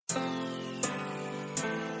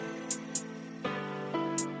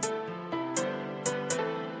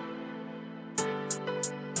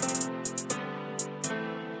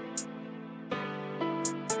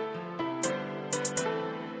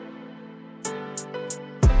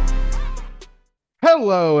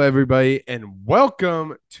Hello, everybody, and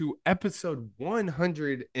welcome to episode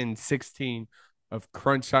 116 of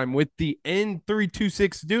Crunch Time with the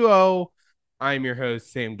N326 duo. I'm your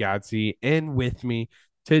host, Sam Godsey, and with me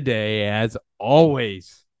today, as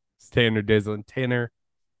always, is Tanner Dislin. Tanner,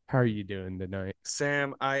 how are you doing tonight?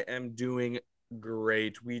 Sam, I am doing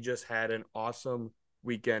great. We just had an awesome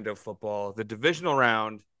weekend of football. The divisional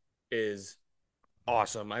round is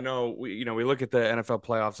awesome. I know we look at the NFL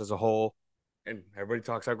playoffs as a whole and everybody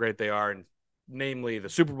talks how great they are, and namely the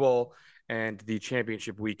Super Bowl and the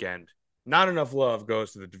championship weekend. Not enough love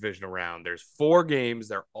goes to the divisional round. There's four games,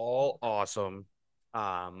 they're all awesome.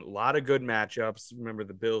 A lot of good matchups. Remember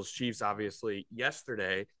the Bills Chiefs, obviously,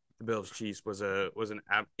 yesterday. The Bills Chiefs was an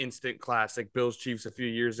instant classic. Bills Chiefs a few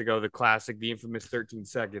years ago, the classic, the infamous 13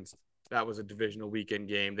 seconds. That was a divisional weekend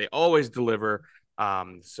game. They always deliver.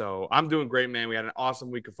 So I'm doing great, man. We had an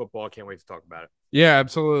awesome week of football. Can't wait to talk about it. Yeah,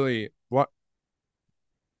 absolutely. What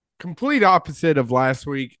complete opposite of last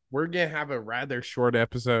week. We're gonna have a rather short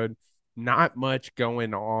episode. Not much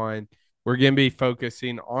going on. We're gonna be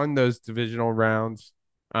focusing on those divisional rounds,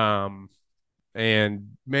 um,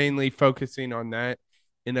 and mainly focusing on that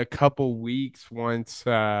in a couple weeks once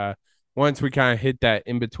we kind of hit that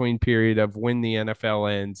in between period of when the NFL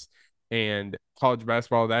ends and college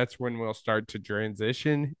basketball. That's when we'll start to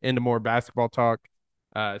transition into more basketball talk.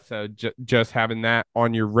 So just having that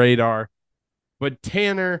on your radar. But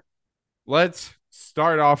Tanner, let's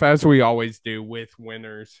start off as we always do with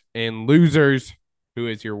winners and losers. Who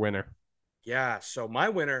is your winner? Yeah, so my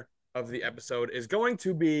winner of the episode is going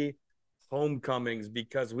to be homecomings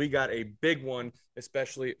because we got a big one,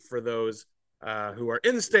 especially for those who are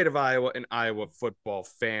in the state of Iowa and Iowa football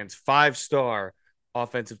fans. Five-star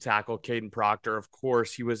offensive tackle Caden Proctor. Of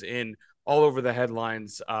course, he was in all over the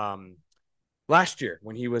headlines last year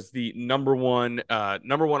when he was the number one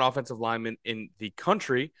offensive lineman in the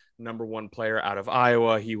country, number one player out of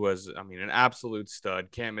Iowa. He was, I mean, an absolute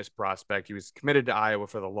stud, can't miss prospect. He was committed to Iowa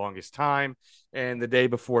for the longest time, and the day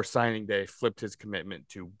before signing day, flipped his commitment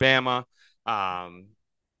to Bama. Um,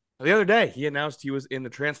 the other day, he announced he was in the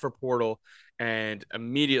transfer portal, and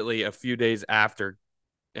immediately, a few days after,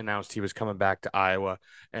 announced he was coming back to Iowa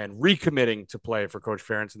and recommitting to play for Coach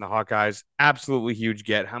Ferentz and the Hawkeyes. Absolutely huge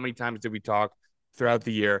get. How many times did we talk throughout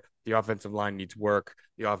the year? The offensive line needs work.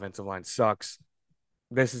 The offensive line sucks.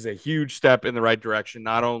 This is a huge step in the right direction.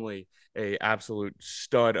 Not only a absolute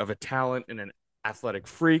stud of a talent and an athletic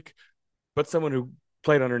freak, but someone who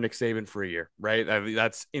played under Nick Saban for a year, right? I mean,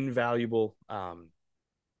 that's invaluable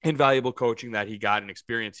coaching that he got and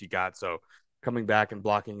experience he got. So coming back and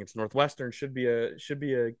blocking against Northwestern should be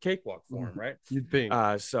a cakewalk for him, right? You'd think.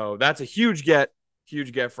 So that's a huge get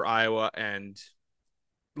for Iowa. And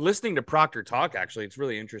listening to Proctor talk, actually, it's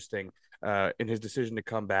really interesting in his decision to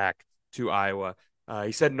come back to Iowa.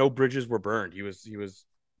 He said no bridges were burned. He was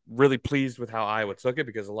really pleased with how Iowa took it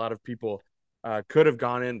because a lot of people could have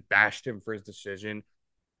gone in, bashed him for his decision.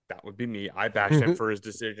 That would be me. I bashed him for his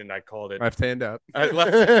decision. I called it. Left hand up.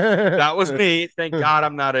 That was me. Thank God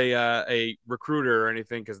I'm not a recruiter or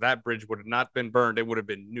anything because that bridge would have not been burned. It would have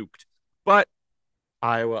been nuked. But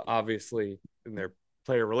Iowa, obviously, in their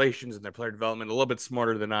player relations and their player development, a little bit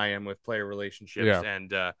smarter than I am with player relationships. Yeah.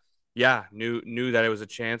 And yeah, knew that it was a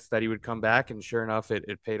chance that he would come back, and sure enough,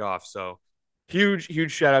 it paid off. So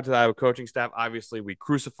huge shout out to the Iowa coaching staff. Obviously, we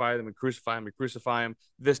crucify them, we crucify them.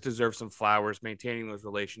 This deserves some flowers. Maintaining those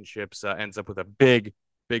relationships ends up with a big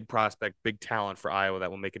prospect, big talent for Iowa that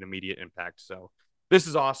will make an immediate impact. So this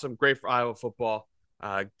is awesome, great for Iowa football.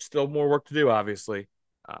 Still more work to do, obviously,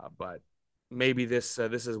 but maybe this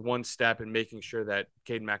is one step in making sure that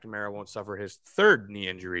Caden McNamara won't suffer his third knee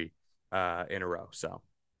injury in a row. So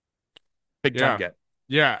big time Yeah. get.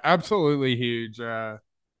 Yeah, absolutely huge.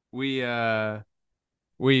 We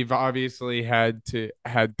we've obviously had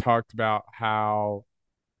talked about how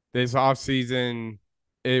this offseason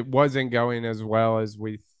it wasn't going as well as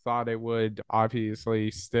we thought it would.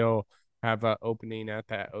 Obviously, still have an opening at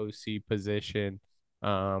that OC position.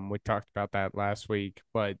 We talked about that last week,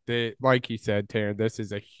 but like you said, Taryn, this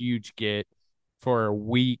is a huge get for a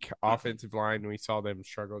weak offensive line. We saw them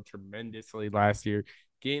struggle tremendously last year.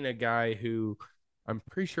 Getting a guy who I'm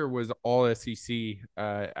pretty sure was all SEC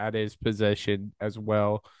at his position as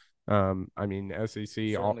well. I mean SEC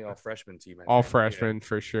Certainly all freshman team, I all think. Yeah. freshmen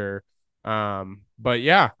for sure. But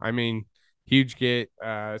yeah, I mean, huge get,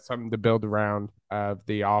 something to build around of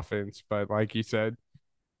the offense. But like you said,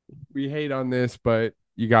 we hate on this, but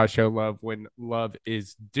you gotta show love when love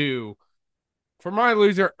is due. For my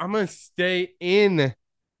loser, I'm gonna stay in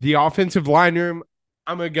the offensive line room.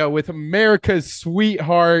 I'm gonna go with America's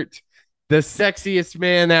sweetheart, the sexiest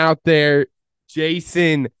man out there,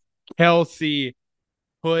 Jason Kelsey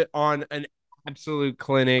put on an absolute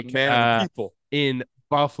clinic Man of the people. in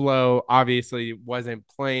Buffalo. Obviously, wasn't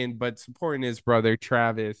playing, but supporting his brother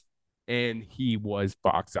Travis, and he was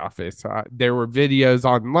box office. There were videos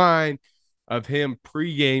online of him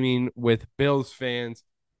pre-gaming with Bills fans.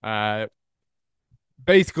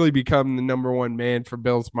 Basically become the number one man for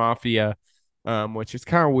Bills Mafia, which is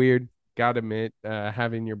kind of weird. Got to admit,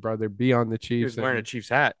 having your brother be on the He was Chiefs, wearing a Chiefs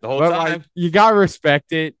hat the whole but time. like you gotta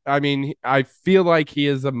respect it. I mean, I feel like he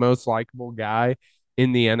is the most likable guy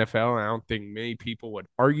in the NFL. I don't think many people would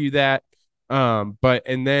argue that. But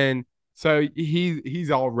and then so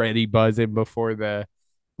he's already buzzing before the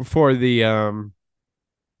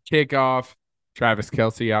kickoff. Travis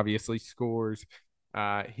Kelsey obviously scores.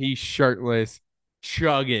 He's shirtless,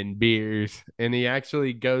 chugging beers, and he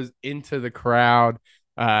actually goes into the crowd,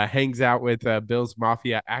 hangs out with Bills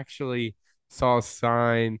Mafia. Actually, saw a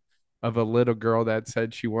sign of a little girl that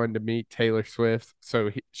said she wanted to meet Taylor Swift.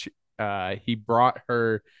 So he brought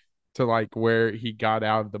her to like where he got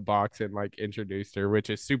out of the box and like introduced her, which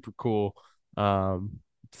is super cool. So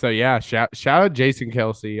yeah, shout out Jason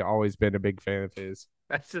Kelsey. Always been a big fan of his.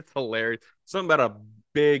 That's just hilarious. Something about a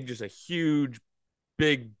big, just a huge,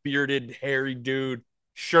 big bearded, hairy dude,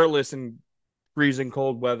 shirtless in freezing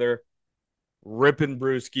cold weather, ripping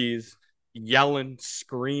brewskis, yelling,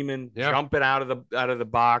 screaming, Yeah. jumping out of the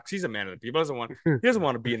box. He's a man of the people. He doesn't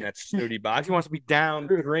want to be in that snooty box. He wants to be down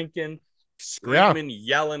drinking, screaming,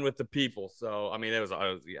 yelling with the people. So I mean, yeah.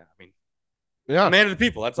 I mean, Yeah, man of the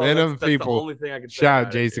people. That's all. man That's of the the people. only thing I could say. Shout out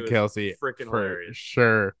about it. Jason It was Kelsey freaking for hilarious.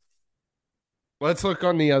 sure. Let's look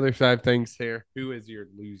on the other side of things here. Who is your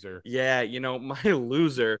loser? Yeah, my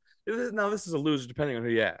loser. Now, this is a loser depending on who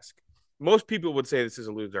you ask. Most people would say this is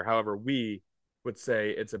a loser. However, we would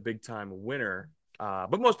say it's a big time winner.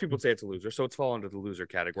 But most people would say it's a loser, so it's fall under the loser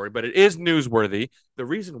category. But it is newsworthy. The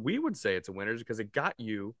reason we would say it's a winner is because it got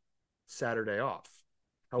you Saturday off.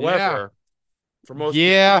 However, for most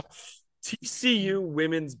people, TCU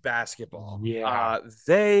women's basketball,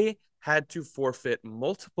 they had to forfeit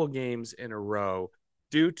multiple games in a row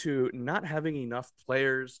due to not having enough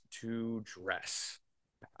players to dress.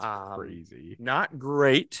 Crazy. Not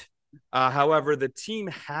great. However, the team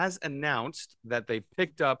has announced that they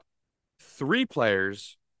picked up 3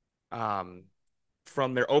 players from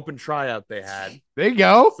their open tryout they had. There you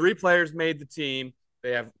go. 3 players made the team.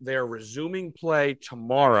 They are resuming play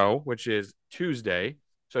tomorrow, which is Tuesday.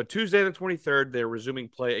 So Tuesday the 23rd, they're resuming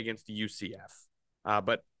play against the UCF.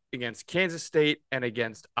 But against Kansas State and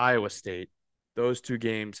against Iowa State, those 2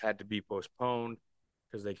 games had to be postponed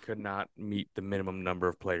because they could not meet the minimum number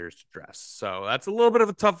of players to dress. So that's a little bit of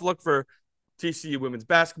a tough look for TCU women's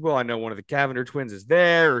basketball. I know one of the Cavender twins is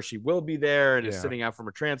there, or she will be there, and is sitting out from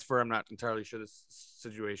a transfer. I'm not entirely sure this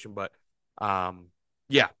situation, but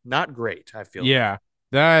not great. I feel. Yeah,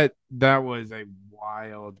 that was a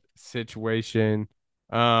wild situation.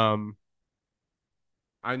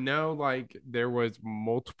 I know like there was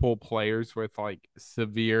multiple players with like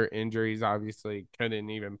severe injuries, obviously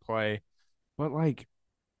couldn't even play. But like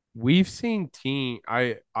we've seen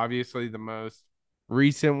I obviously the most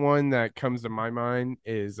recent one that comes to my mind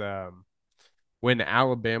is when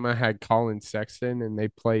Alabama had Colin Sexton and they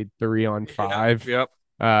played 3-on-5. Yep.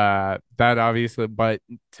 That obviously, but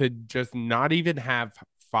to just not even have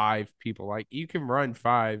 5 people, like you can run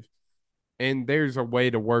 5 and there's a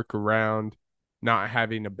way to work around not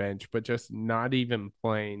having a bench, but just not even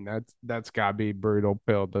playing. That's gotta be a brutal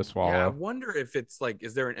pill to swallow. Yeah, I wonder if it's like,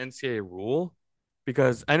 is there an NCAA rule?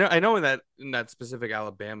 Because I know in that specific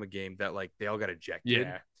Alabama game that like they all got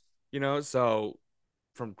ejected. Yeah. So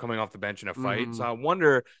from coming off the bench in a fight. So I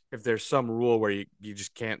wonder if there's some rule where you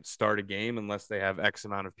just can't start a game unless they have X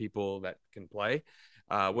amount of people that can play.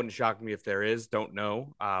 Wouldn't shock me if there is. Don't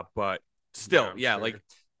know. But still, sure.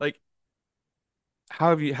 Like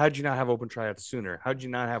how'd you not have open tryouts sooner? How'd you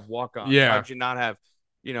not have walk-ons? Yeah. How'd you not have,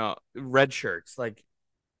 red shirts? Like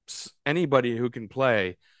anybody who can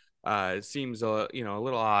play. It seems a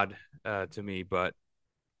little odd to me, but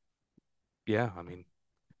yeah, I mean,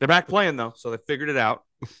 they're back playing though, so they figured it out,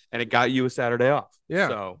 and it got you a Saturday off. Yeah,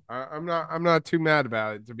 so I'm not too mad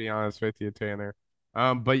about it, to be honest with you, Tanner.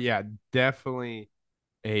 But yeah, definitely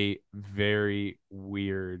a very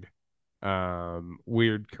weird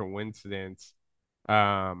coincidence.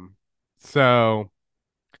 So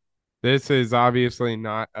this is obviously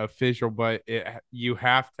not official, but you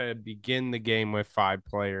have to begin the game with 5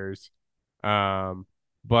 players.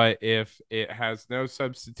 But if it has no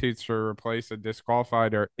substitutes to replace a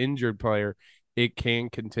disqualified or injured player, it can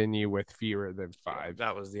continue with fewer than 5.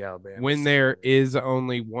 That was the Alabama. When there is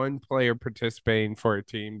only one player participating for a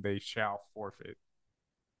team, they shall forfeit.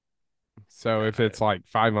 So if it's like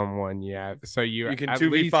 5-on-1, yeah. So you can at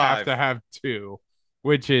 2v5. least have to have 2,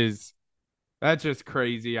 which is that's just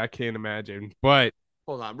crazy. I can't imagine. But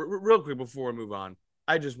hold on, real quick before we move on,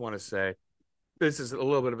 I just want to say this is a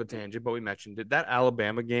little bit of a tangent, but we mentioned it. That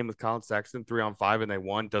Alabama game with Colin Sexton 3-on-5 and they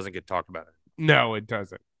won doesn't get talked about. No, it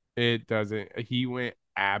doesn't. It doesn't. He went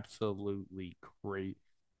absolutely crazy.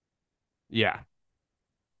 Yeah.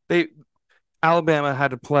 Alabama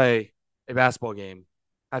had to play a basketball game.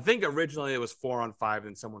 I think originally it was 4-on-5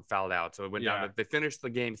 and someone fouled out. So it went down. They finished the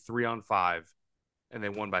game 3-on-5 and they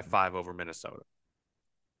won by 5 over Minnesota.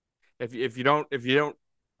 If you don't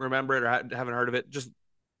remember it or haven't heard of it, just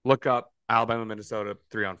look up Alabama, Minnesota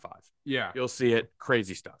 3-on-5. Yeah. You'll see it.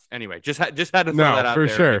 Crazy stuff. Anyway, just had to throw that out there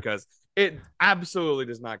sure. because it absolutely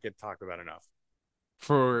does not get talked about enough.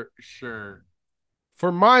 For sure.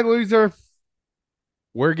 For my loser,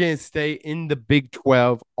 we're going to stay in the Big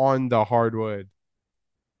 12 on the hardwood.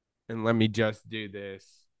 And let me just do this.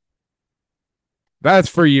 That's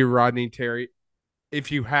for you, Rodney Terry.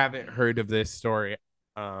 If you haven't heard of this story,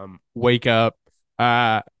 wake up.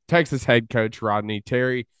 Texas head coach Rodney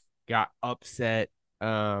Terry got upset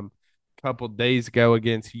a couple days ago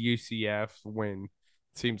against UCF when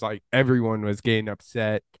it seems like everyone was getting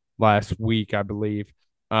upset last week, I believe.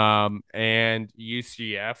 And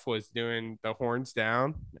UCF was doing the horns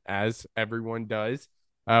down, as everyone does,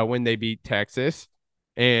 when they beat Texas.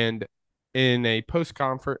 And in a post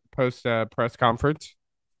press conference,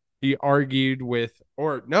 he argued with,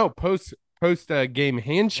 post game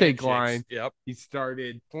handshake line. Yep. He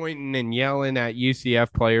started pointing and yelling at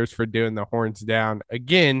UCF players for doing the horns down.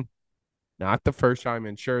 Again, not the first time,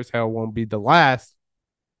 and sure as hell won't be the last.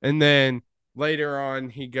 And then later on,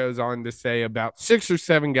 he goes on to say about 6 or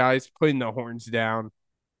 7 guys putting the horns down.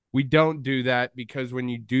 We don't do that because when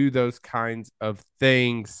you do those kinds of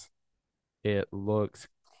things, it looks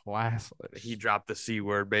classless. He dropped the C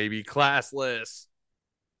word, baby. Classless.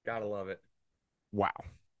 Gotta love it. Wow.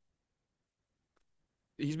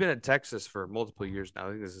 He's been at Texas for multiple years now. I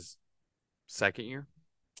think this is second year.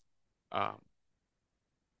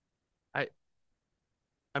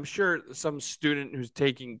 I'm sure some student who's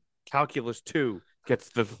taking calculus 2 gets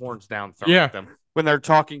the horns down thrown at them when they're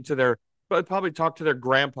talking to their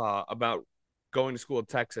grandpa about going to school in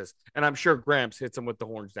Texas. And I'm sure Gramps hits them with the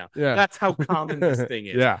horns down. Yeah. That's how common this thing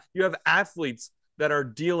is. Yeah. You have athletes that are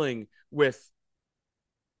dealing with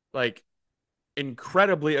like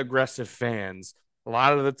incredibly aggressive fans. A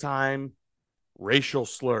lot of the time, racial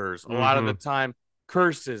slurs. A lot of the time,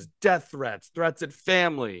 curses, death threats, threats at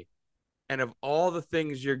family. And of all the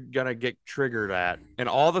things you're going to get triggered at and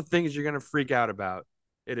all the things you're going to freak out about,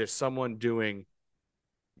 it is someone doing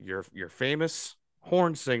your famous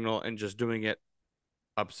horn signal and just doing it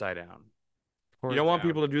upside down. You don't want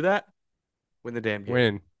people to do that? Win the damn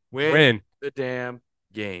game. Win the damn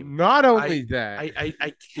game. Not only that.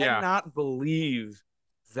 I cannot believe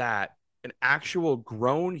that an actual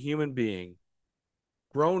grown human being,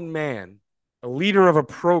 grown man, a leader of a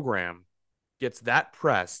program gets that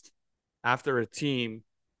pressed after a team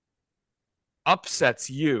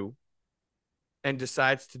upsets you and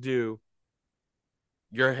decides to do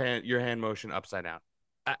your hand motion upside down.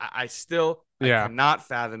 I cannot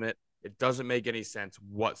fathom it. It doesn't make any sense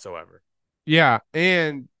whatsoever. Yeah,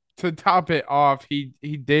 and to top it off, he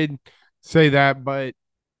did say that, but a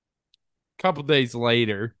couple days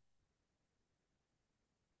later,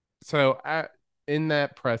 in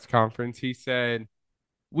that press conference, he said,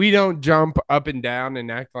 "We don't jump up and down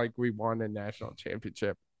and act like we won a national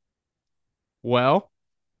championship." Well,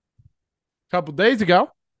 a couple days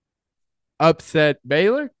ago, upset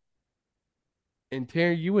Baylor. And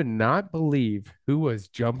Terry, you would not believe who was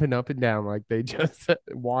jumping up and down like they just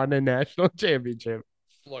won a national championship.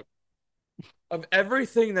 Look, of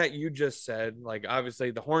everything that you just said, like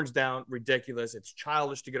obviously the horns down, ridiculous. It's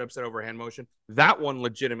childish to get upset over hand motion. That one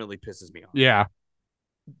legitimately pisses me off. Yeah.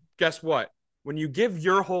 Guess what? When you give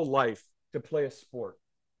your whole life to play a sport,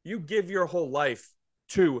 you give your whole life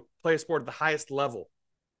to play a sport at the highest level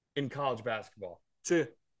in college basketball, to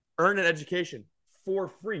earn an education for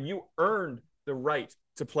free. You earned the right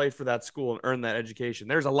to play for that school and earn that education.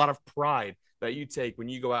 There's a lot of pride that you take when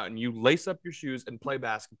you go out and you lace up your shoes and play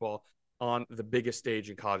basketball on the biggest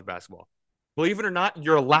stage in college basketball. Believe it or not,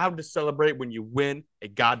 you're allowed to celebrate when you win a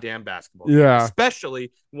goddamn basketball game,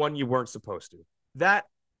 especially one you weren't supposed to. That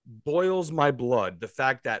boils my blood. The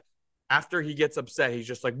fact that after he gets upset, he's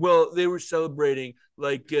just like, well, they were celebrating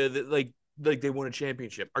like they won a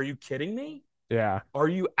championship. Are you kidding me? Yeah. Are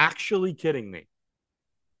you actually kidding me?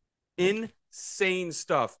 Insane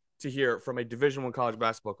stuff to hear from a Division One college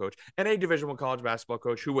basketball coach and a Division One college basketball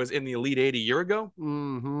coach who was in the Elite Eight a year ago.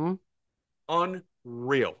 Mm-hmm.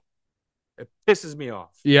 Unreal. It pisses me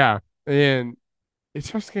off. Yeah. And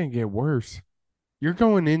it's just gonna get worse. You're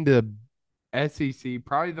going into SEC,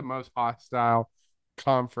 probably the most hostile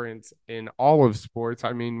conference in all of sports.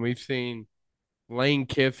 I mean, we've seen Lane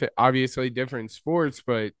Kiffin, obviously different sports,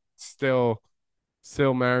 but still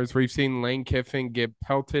matters. We've seen Lane Kiffin get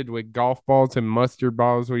pelted with golf balls and mustard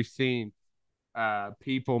balls. We've seen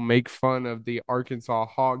people make fun of the Arkansas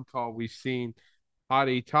hog call. We've seen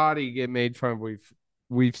Hottie Toddy get made fun of.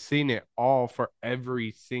 We've seen it all for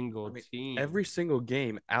every single team. Every single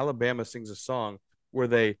game, Alabama sings a song where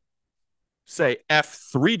they say F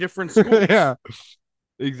three different schools. Yeah,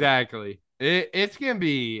 exactly. It's gonna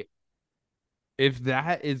be, if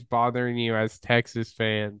that is bothering you as Texas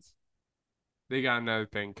fans, they got another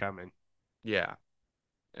thing coming. Yeah.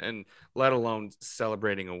 And let alone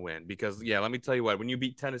celebrating a win. Because, yeah, let me tell you what, when you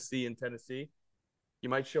beat Tennessee in Tennessee, you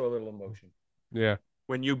might show a little emotion. Yeah.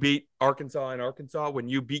 When you beat Arkansas in Arkansas, when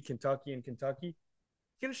you beat Kentucky in Kentucky,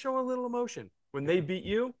 you're going to show a little emotion. When they beat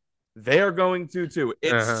you, they are going to too.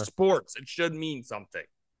 It's sports. It should mean something.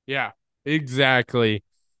 Yeah, exactly.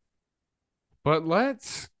 But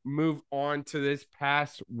let's move on to this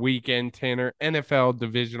past weekend, Tanner. NFL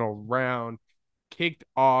divisional round kicked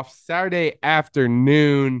off Saturday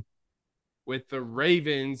afternoon with the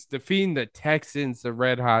Ravens defeating the Texans, the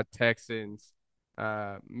Red Hot Texans.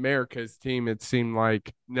 America's team, it seemed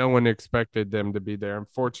like no one expected them to be there.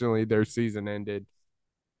 Unfortunately, their season ended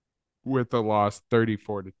with a loss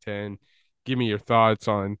 34-10. Give me your thoughts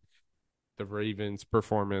on the Ravens'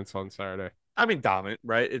 performance on Saturday. I mean, dominant,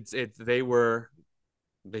 right?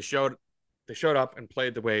 They showed up and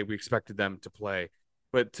played the way we expected them to play.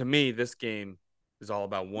 But to me, this game is all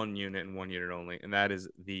about one unit and one unit only, and that is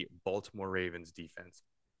the Baltimore Ravens defense.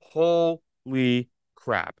 Holy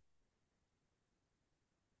crap.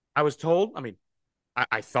 I was told, I mean,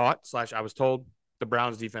 I thought / I was told the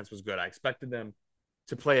Browns defense was good. I expected them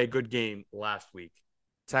to play a good game last week.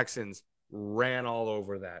 Texans ran all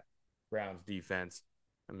over that Browns defense.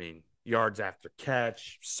 I mean, yards after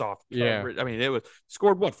catch, soft coverage. Yeah. I mean, it was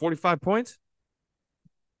scored what, 45 points?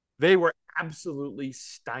 They were absolutely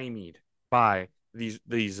stymied by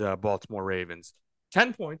these Baltimore Ravens.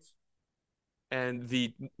 10 points. And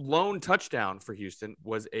the lone touchdown for Houston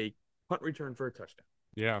was a punt return for a touchdown.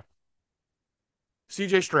 Yeah.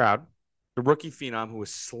 CJ Stroud, the rookie phenom who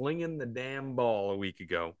was slinging the damn ball a week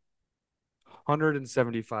ago,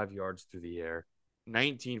 175 yards through the air,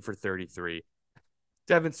 19 for 33.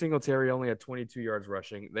 Devin Singletary only had 22 yards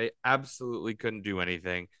rushing. They absolutely couldn't do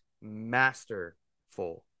anything.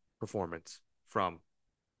 Masterful performance from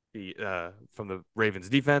the Ravens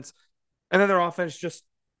defense. And then their offense just,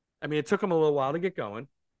 I mean, it took them a little while to get going.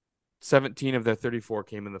 17 of their 34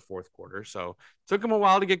 came in the fourth quarter. So it took them a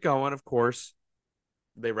while to get going. Of course,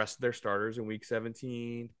 they rested their starters in week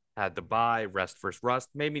 17, had the bye, rest versus rust.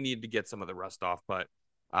 Maybe needed to get some of the rust off. But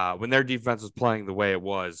when their defense was playing the way it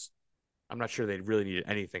was, I'm not sure they really needed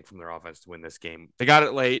anything from their offense to win this game. They got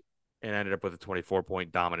it late and ended up with a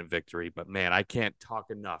 24-point dominant victory. But, man, I can't talk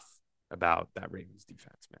enough about that Ravens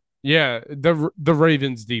defense, man. Yeah, the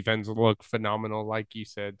Ravens defense looked phenomenal, like you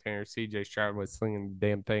said. Tanner, CJ Stroud was slinging the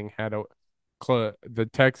damn thing. The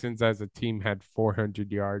Texans as a team had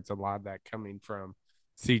 400 yards. A lot of that coming from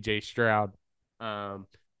CJ Stroud.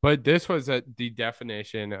 But this was the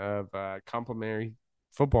definition of complementary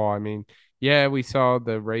football. I mean, yeah, we saw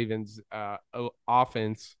the Ravens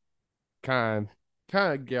offense kind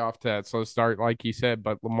of get off to that slow start, like you said,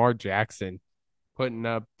 but Lamar Jackson putting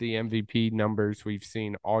up the MVP numbers we've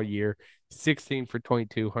seen all year. 16 for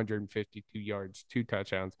 22, 152 yards, 2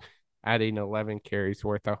 touchdowns, adding 11 carries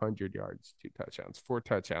worth 100 yards, 2 touchdowns, 4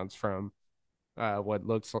 touchdowns from what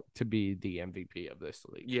looks to be the MVP of this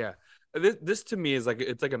league. Yeah. This to me is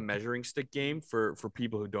it's like a measuring stick game for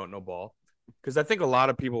people who don't know ball. Because I think a lot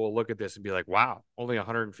of people will look at this and be like, wow, only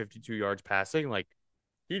 152 yards passing. Like,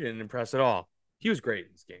 he didn't impress at all. He was great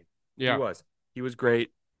in this game. Yeah. He was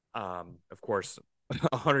great. Of course,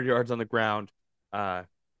 100 yards on the ground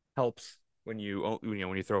helps when you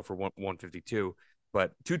throw for 152.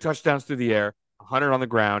 But 2 touchdowns through the air, 100 on the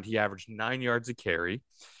ground. He averaged 9 yards a carry.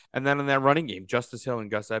 And then in that running game, Justice Hill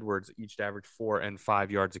and Gus Edwards each averaged 4 and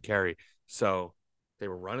 5 yards a carry. So they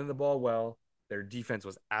were running the ball well. Their defense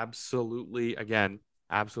was absolutely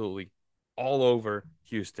all over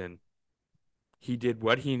Houston. He did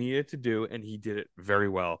what he needed to do, and he did it very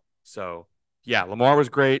well. So, yeah, Lamar was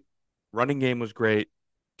great. Running game was great.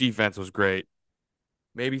 Defense was great.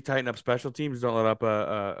 Maybe tighten up special teams. Don't let up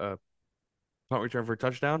a punt return for a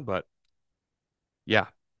touchdown. But yeah,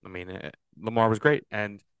 I mean, Lamar was great.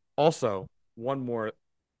 And also, one more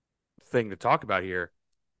thing to talk about here: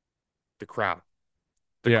 the crowd.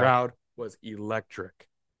 The Yeah. crowd was electric.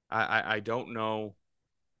 I don't know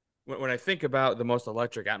when I think about the most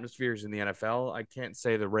electric atmospheres in the NFL. I can't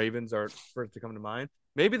say the Ravens are first to come to mind.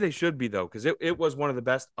 Maybe they should be though, because it was one of the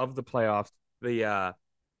best of the playoffs. The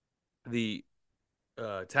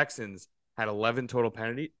Texans had 11 total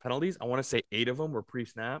penalties. I want to say 8 of them were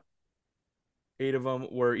pre-snap. 8 of them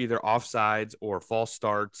were either offsides or false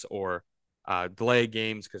starts or delay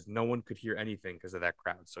games because no one could hear anything because of that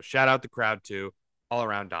crowd. So shout out the crowd too, all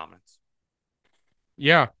around dominance.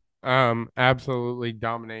 Yeah. Absolutely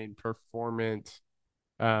dominating performance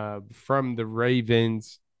from the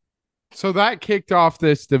Ravens. So that kicked off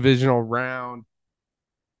this divisional round.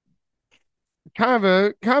 Kind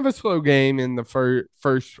of a slow game in the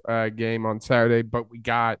first game on Saturday, but we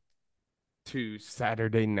got to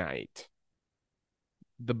Saturday night.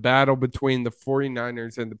 The battle between the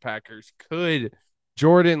 49ers and the Packers. Could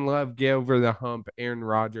Jordan Love get over the hump? Aaron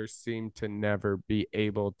Rodgers seemed to never be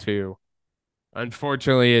able to.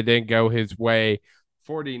 Unfortunately, it didn't go his way.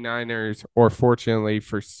 49ers, or fortunately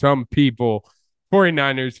for some people,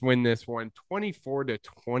 49ers win this one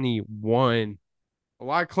 24-21. A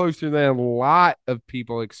lot closer than a lot of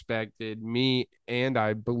people expected, me and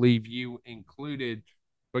I believe you included.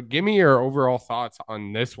 But give me your overall thoughts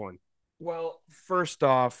on this one. Well, first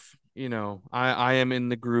off, I am in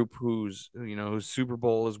the group whose Super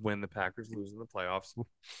Bowl is when the Packers lose in the playoffs.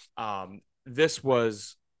 This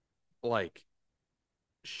was like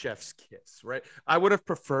chef's kiss, right? I would have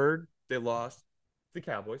preferred they lost the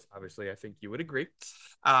Cowboys. Obviously, I think you would agree.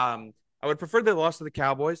 I would prefer they lost to the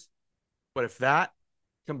Cowboys, but if that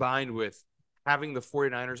combined with having the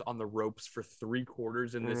 49ers on the ropes for 3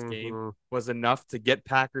 quarters in this game was enough to get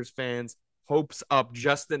Packers fans hopes up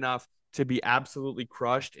just enough to be absolutely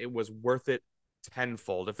crushed, it was worth it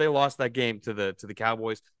tenfold. If they lost that game to the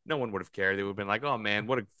Cowboys, no one would have cared. They would have been like, "Oh man,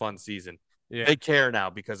 what a fun season." Yeah. They care now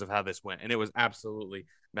because of how this went, and it was absolutely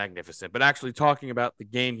magnificent. But actually, talking about the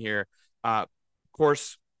game here, of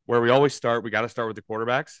course, where we always start, we got to start with the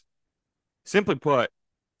quarterbacks. Simply put,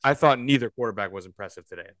 I thought neither quarterback was impressive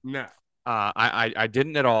today. No. I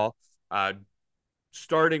didn't at all. Uh,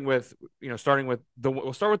 starting with we'll start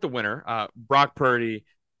with the winner, Brock Purdy.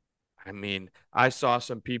 I mean, I saw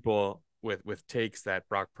some people with takes that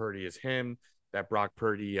Brock Purdy is him, that Brock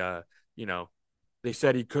Purdy, they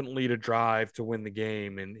said he couldn't lead a drive to win the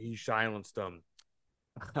game, and he silenced them.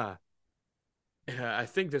 I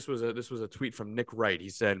think this was a tweet from Nick Wright. He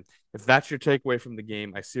said, "If that's your takeaway from the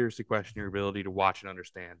game, I seriously question your ability to watch and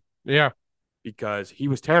understand." Yeah. Because he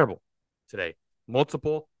was terrible today.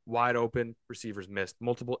 Multiple wide open receivers missed,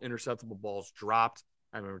 multiple interceptable balls dropped.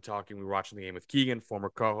 I remember we were watching the game with Keegan, former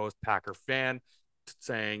co-host, Packer fan,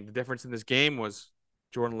 saying the difference in this game was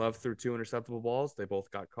Jordan Love threw 2 interceptable balls. They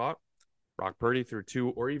both got caught. Brock Purdy threw 2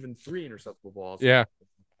 or even 3 interceptable balls. Yeah.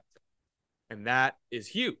 And that is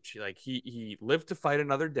huge. Like he lived to fight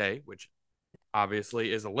another day, which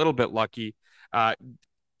obviously is a little bit lucky.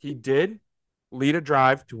 He did lead a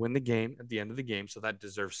drive to win the game at the end of the game, so that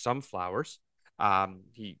deserves some flowers.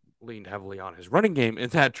 He leaned heavily on his running game in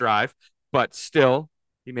that drive, but still,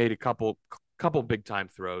 he made a couple big time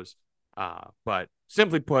throws. But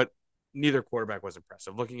simply put, neither quarterback was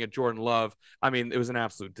impressive. Looking at Jordan Love, I mean, it was an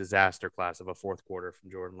absolute disaster class of a fourth quarter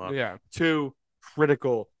from Jordan Love. Yeah. 2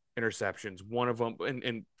 critical interceptions, one of them,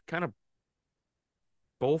 and kind of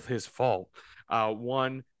both his fault.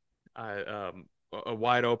 One, a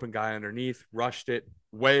wide open guy underneath, rushed it,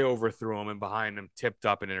 way overthrew him, and behind him, tipped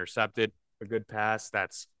up and intercepted. A good pass.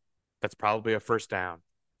 That's probably a first down.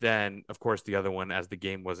 Then, of course, the other one, as the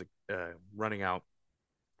game was running out,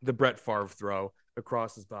 the Brett Favre throw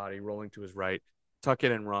across his body, rolling to his right, tuck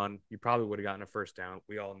it and run. You probably would have gotten a first down.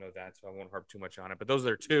 We all know that, so I won't harp too much on it. But those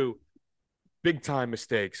are 2 big time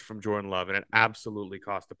mistakes from Jordan Love, and it absolutely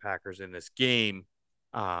cost the Packers in this game.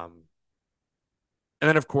 And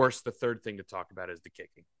then, of course, the third thing to talk about is the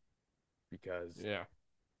kicking, because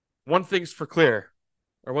one thing's for clear,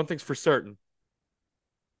 or one thing's for certain: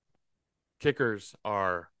 kickers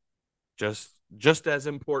are just as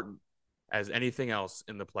important as anything else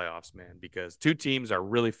in the playoffs, man. Because 2 teams are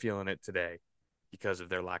really feeling it today because of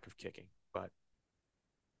their lack of kicking. But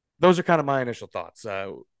those are kind of my initial thoughts.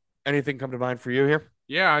 Anything come to mind for you here?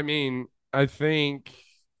 Yeah. I mean, I think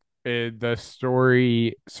the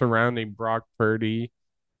story surrounding Brock Purdy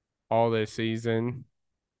all this season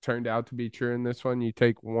turned out to be true in this one. You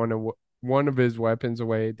take one of his weapons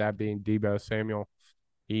away, that being Deebo Samuel.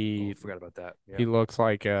 He forgot about that. Yeah. he looks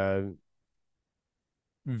like a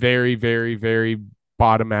very, very, very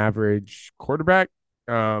bottom average quarterback.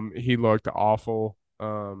 He looked awful.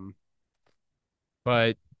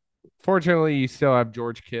 But fortunately, you still have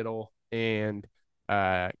George Kittle and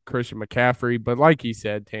Christian McCaffrey. But like you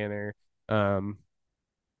said, Tanner,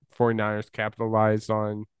 49ers capitalized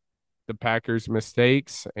on the Packers'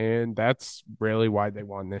 mistakes, and that's really why they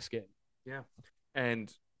won this game. Yeah.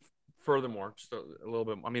 And furthermore, just a little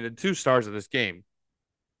bit, I mean, the two stars of this game,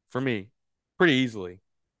 for me, pretty easily,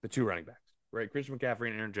 the two running backs, right? Christian McCaffrey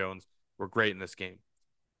and Aaron Jones were great in this game.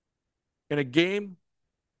 In a game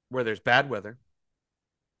where there's bad weather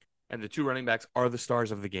and the two running backs are the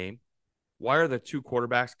stars of the game, why are the two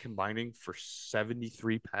quarterbacks combining for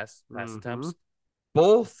 73 pass attempts?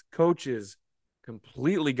 Both coaches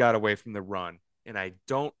completely got away from the run, and I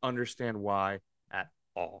don't understand why at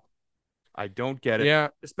all. I don't get it. Yeah,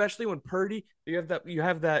 especially when Purdy, you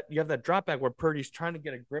have that drop back where Purdy's trying to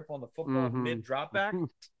get a grip on the football mid drop back.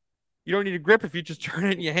 You don't need a grip if you just turn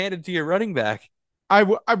it and you hand it to your running back. I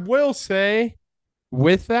will say,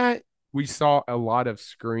 with that, we saw a lot of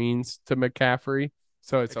screens to McCaffrey,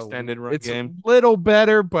 so it's Extended run game. a little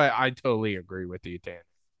better, but I totally agree with you, Dan.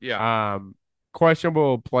 Yeah.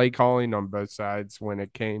 Questionable play calling on both sides when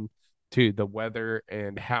it came to the weather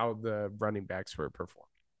and how the running backs were performing.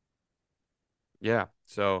 Yeah.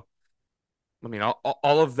 So, I mean,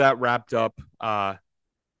 all of that wrapped up. The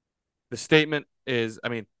statement is, I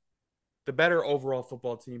mean, the better overall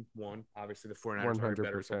football team won. Obviously, the 49ers are a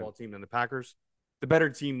better 100%. football team than the Packers. The better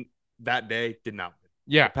team that day did not win.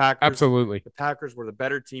 Yeah, The Packers, absolutely. The Packers were the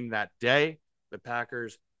better team that day. The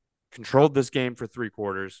Packers controlled this game for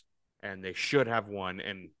 3/4, and they should have won.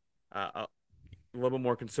 And a little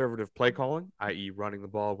more conservative play calling, i.e., running the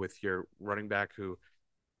ball with your running back who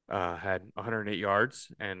had 108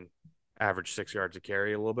 yards and averaged 6 yards a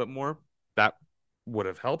carry, a little bit more. That would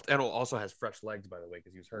have helped. And it also has fresh legs, by the way,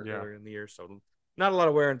 because he was hurt earlier in the year. So not a lot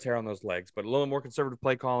of wear and tear on those legs, but a little more conservative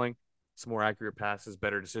play calling, some more accurate passes,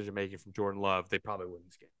 better decision making from Jordan Love. They probably win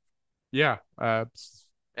this game. Yeah,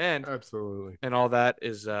 and absolutely. And all that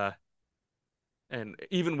is, and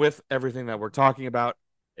even with everything that we're talking about,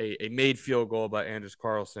 a made field goal by Anders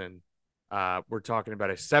Carlson, we're talking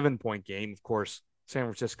about a 7-point game. Of course, San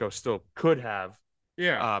Francisco still could have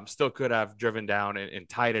driven down and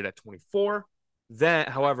tied it at 24.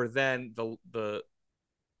 However, the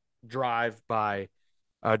drive by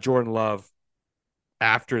Jordan Love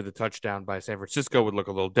after the touchdown by San Francisco would look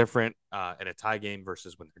a little different in a tie game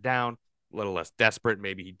versus when they're down, a little less desperate.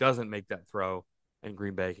 Maybe he doesn't make that throw, and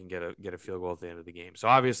Green Bay can get a field goal at the end of the game. So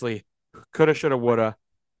obviously, coulda, shoulda, woulda.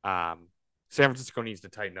 San Francisco needs to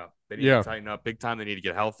tighten up. They need to tighten up big time. They need to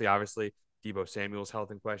get healthy. Obviously, Deebo Samuel's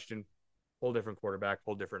health in question. Whole different quarterback,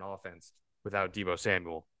 whole different offense without Deebo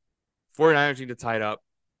Samuel. 49ers need to tighten up.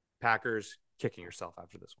 Packers kicking yourself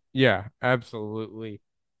after this one. Yeah, absolutely.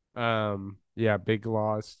 Big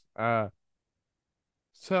loss.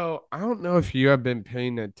 So I don't know if you have been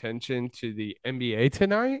paying attention to the NBA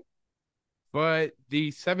tonight, but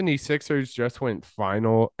the 76ers just went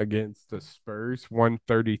final against the Spurs,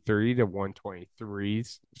 133 to 123.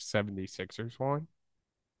 76ers won.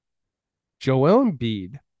 Joel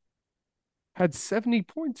Embiid had 70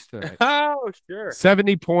 points tonight. Oh, sure.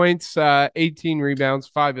 70 points, 18 rebounds,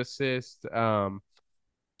 5 assists.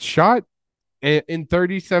 Shot in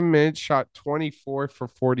 37 minutes, shot 24 for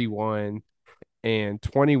 41 and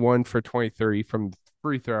 21 for 23 from the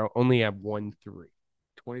free throw. Only had 1 3.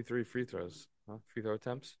 23 free throws, free throw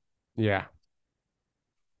attempts. Yeah.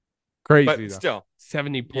 Crazy, but though. Still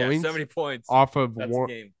 70 points. 70 points off of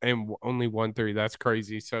one and only 1 3. That's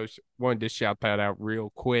crazy. So wanted to shout that out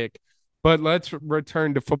real quick. But let's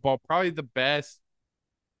return to football. Probably the best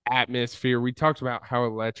atmosphere. We talked about how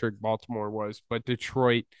electric Baltimore was, but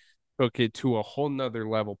Detroit took it to a whole nother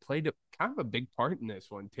level. Played kind of a big part in this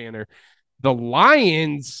one, Tanner. The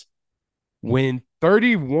Lions win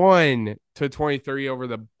 31 to 23 over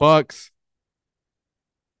the Bucks.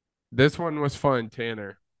 This one was fun,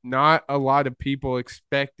 Tanner. Not a lot of people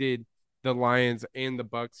expected the Lions and the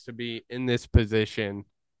Bucks to be in this position,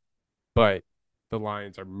 but the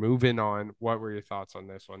Lions are moving on. What were your thoughts on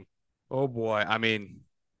this one? Oh boy, I mean,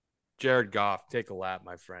 Jared Goff, take a lap,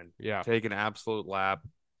 my friend. Yeah, take an absolute lap.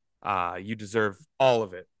 You deserve all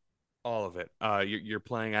of it, all of it. You're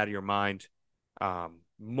playing out of your mind.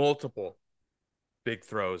 Multiple big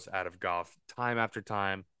throws out of Goff, time after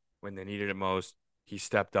time when they needed it most. He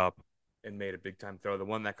stepped up and made a big time throw. The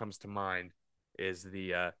one that comes to mind is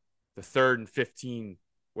the 3rd and 15,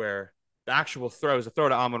 where the actual throw is a throw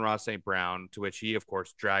to Amon-Ra St. Brown, to which he, of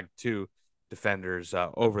course, dragged 2 defenders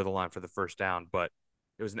over the line for the first down. But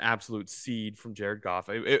It was an absolute seed from Jared Goff.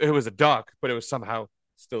 It was a duck, but it was somehow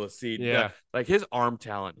still a seed. Yeah. Like his arm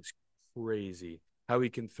talent is crazy. How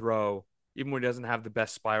he can throw, even when he doesn't have the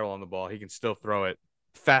best spiral on the ball, he can still throw it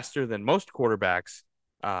faster than most quarterbacks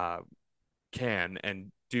can,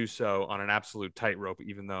 and do so on an absolute tightrope,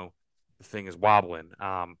 even though the thing is wobbling.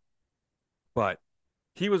 But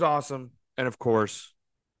he was awesome. And of course,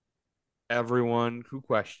 everyone who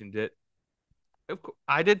questioned it,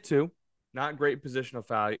 I did too. Not great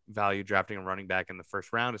positional value drafting a running back in the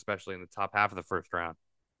first round, especially in the top half of the first round.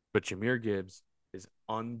 But Jahmyr Gibbs is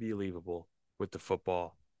unbelievable with the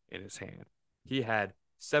football in his hand. He had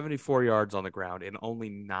 74 yards on the ground in only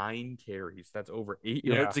 9 carries. That's over 8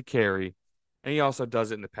 yards a carry. And he also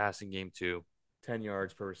does it in the passing game too. 10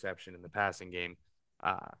 yards per reception in the passing game.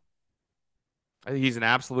 I think he's an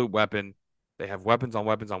absolute weapon. They have weapons on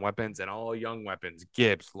weapons on weapons, and all young weapons.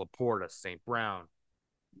 Gibbs, Laporta, St. Brown.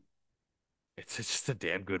 It's just a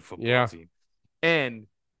damn good football team. And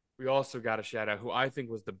we also got to shout out who I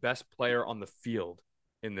think was the best player on the field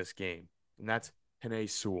in this game, and that's Penei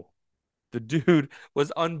Sewell. The dude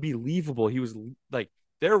was unbelievable. He was like,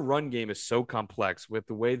 their run game is so complex with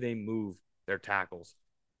the way they move their tackles.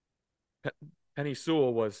 Penei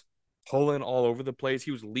Sewell was pulling all over the place.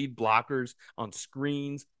 He was lead blockers on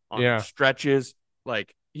screens, on stretches.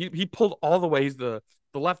 Like he pulled all the way. He's the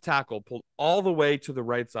left tackle pulled all the way to the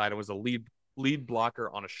right side and was a lead blocker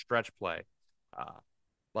on a stretch play.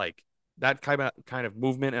 Like that kind of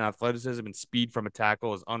movement and athleticism and speed from a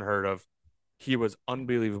tackle is unheard of. He was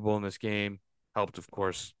unbelievable in this game. Helped, of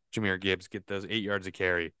course, Jahmyr Gibbs get those 8 yards of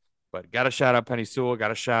carry. But got to shout out Penei Sewell. Got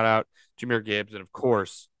to shout out Jahmyr Gibbs. And, of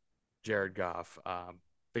course, Jared Goff.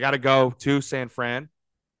 They got to go to San Fran.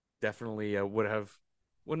 Definitely wouldn't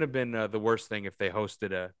have been the worst thing if they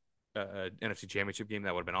hosted a NFC Championship game.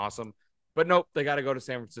 That would have been awesome. But nope, they got to go to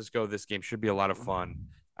San Francisco. This game should be a lot of fun.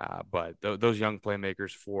 But those young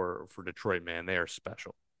playmakers for Detroit, man, they are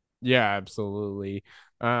special. Yeah, absolutely.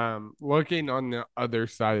 Looking on the other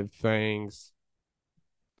side of things,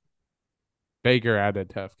 Baker had a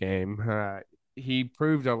tough game. He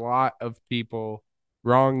proved a lot of people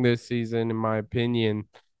wrong this season, in my opinion.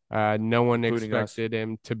 No one expected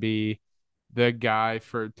him to be the guy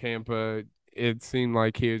for Tampa. It seemed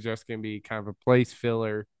like he was just going to be kind of a place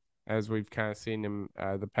filler, as we've kind of seen him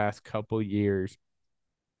the past couple years.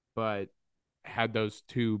 But had those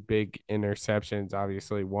 2 big interceptions,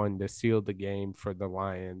 obviously one to seal the game for the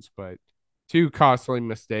Lions, but 2 costly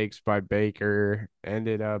mistakes by Baker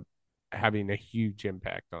ended up having a huge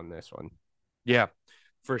impact on this one. Yeah,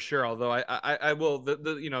 for sure. Although I will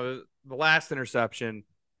the last interception,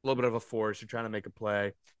 a little bit of a force. You're trying to make a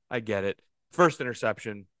play. I get it. First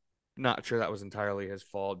interception, not sure that was entirely his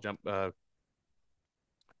fault. Jump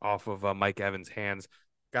off of Mike Evans' hands.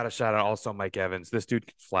 Got to shout out also Mike Evans. This dude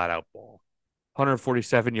can flat out ball.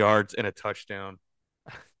 147 yards and a touchdown.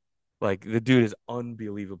 Like the dude is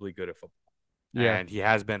unbelievably good at football. Yeah. And he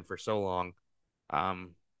has been for so long.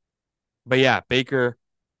 But yeah, Baker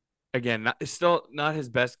again, still not his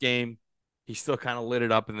best game. He still kind of lit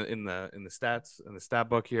it up in the stats in the stat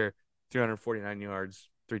book here. 349 yards,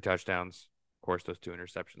 3 touchdowns. Of course, those 2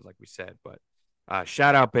 interceptions, like we said. But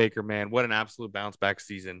shout out Baker, man. What an absolute bounce back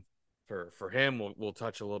season for him. We'll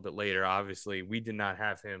touch a little bit later. Obviously, we did not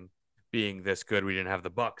have him being this good. We didn't have the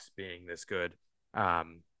Bucks being this good.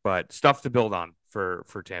 But stuff to build on for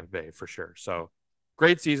Tampa Bay for sure. So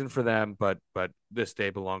great season for them, but this day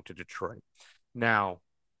belonged to Detroit. Now,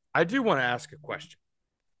 I do want to ask a question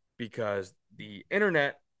because the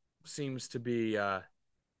internet seems to be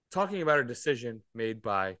talking about a decision made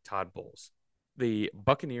by Todd Bowles. The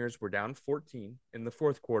Buccaneers were down 14 in the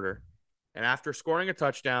fourth quarter, and after scoring a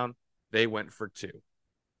touchdown, they went for 2.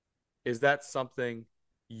 Is that something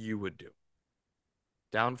you would do?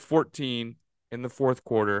 Down 14 in the fourth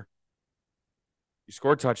quarter, you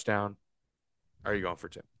score a touchdown. Are you going for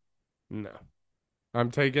 2? No.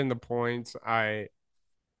 I'm taking the points.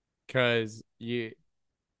 Because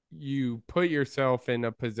you put yourself in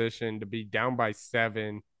a position to be down by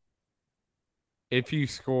 7. If you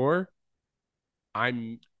score,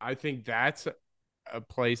 I think that's a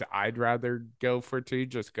place I'd rather go for 2,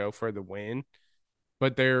 just go for the win.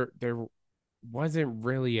 But there wasn't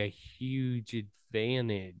really a huge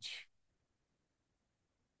advantage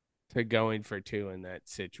to going for 2 in that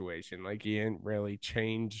situation. Like you didn't really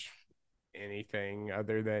change anything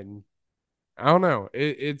other than I don't know.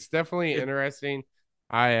 It's definitely interesting.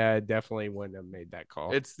 I definitely wouldn't have made that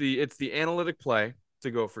call. It's the analytic play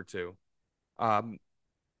to go for 2.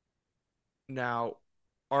 Now,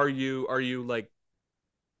 are you like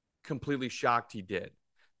completely shocked he did?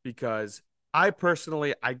 Because I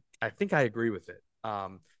personally, I think I agree with it.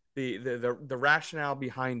 The rationale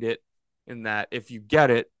behind it, in that if you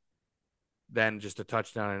get it, then just a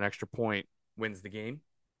touchdown and an extra point wins the game.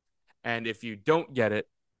 And if you don't get it,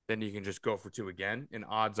 then you can just go for two again. And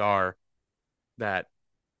odds are that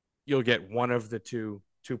you'll get one of the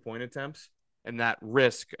two-point attempts. And that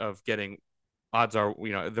risk of getting odds are,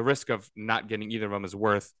 the risk of not getting either of them is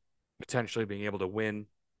worth potentially being able to win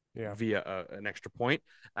via an extra point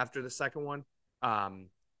after the second one.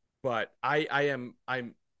 But I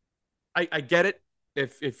get it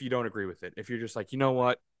if you don't agree with it. If you're just like, you know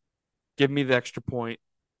what, give me the extra point.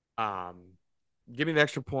 Give me the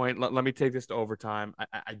extra point. Let me take this to overtime.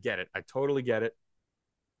 I get it. I totally get it.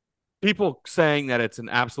 People saying that it's an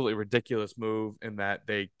absolutely ridiculous move and that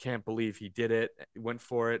they can't believe he did it, went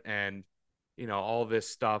for it, and all this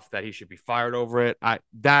stuff that he should be fired over it. I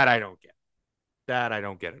don't get. That I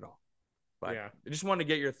don't get at all. But I just wanted to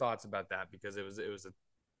get your thoughts about that because it was a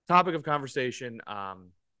topic of conversation.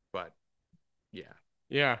 But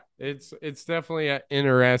yeah, it's definitely an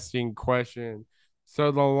interesting question.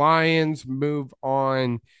 So the Lions move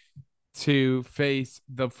on to face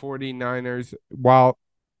the 49ers, while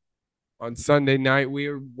on Sunday night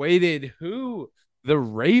we waited who the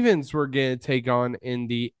Ravens were going to take on in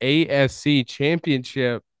the AFC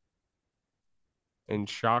Championship. And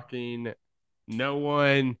shocking, no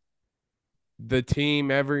one, the team,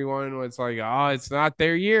 everyone was like, oh, it's not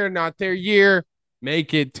their year, not their year.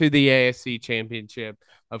 Make it to the AFC Championship.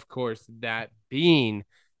 Of course, that being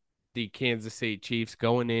the Kansas City Chiefs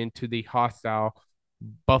going into the hostile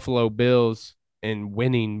Buffalo Bills and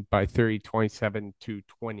winning by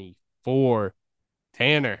 27-24.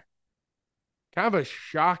 Tanner, kind of a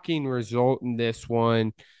shocking result in this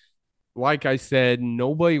one. Like I said,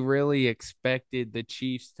 nobody really expected the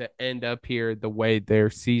Chiefs to end up here the way their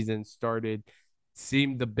season started.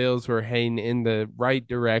 Seemed the Bills were heading in the right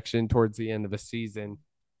direction towards the end of the season.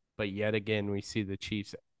 But yet again, we see the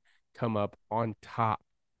Chiefs come up on top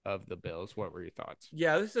of the Bills. What were your thoughts?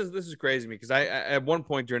 Yeah, this is crazy to me because I at one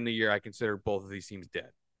point during the year I considered both of these teams dead,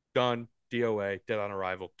 done, DOA, dead on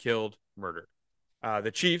arrival, killed, murdered.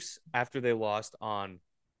 The Chiefs, after they lost on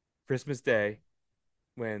Christmas Day,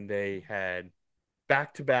 when they had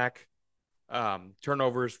back-to-back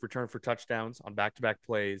turnovers, return for touchdowns on back-to-back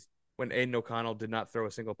plays, when Aiden O'Connell did not throw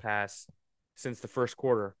a single pass since the first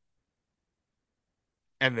quarter,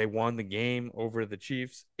 and they won the game over the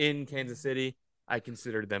Chiefs in Kansas City, I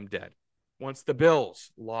considered them dead. Once the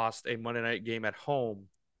Bills lost a Monday night game at home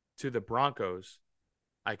to the Broncos,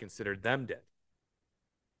 I considered them dead.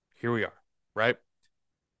 Here we are, right?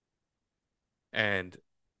 And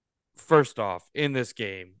first off, in this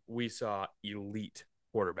game, we saw elite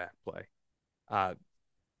quarterback play.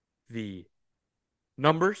 The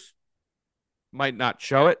numbers might not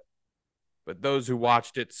show it, but those who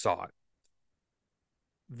watched it saw it.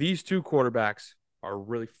 These two quarterbacks are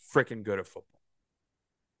really freaking good at football.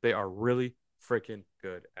 They are really freaking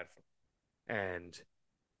good at football. And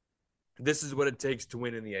this is what it takes to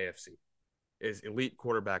win in the AFC, is elite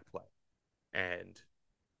quarterback play. And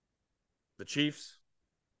the Chiefs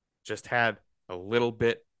just had a little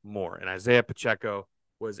bit more. And Isaiah Pacheco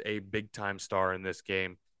was a big-time star in this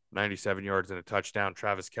game. 97 yards and a touchdown.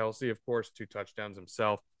 Travis Kelce, of course, 2 touchdowns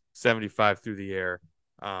himself, 75 through the air.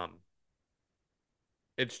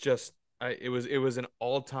 It's just it was an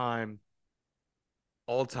all-time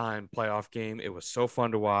playoff game. It was so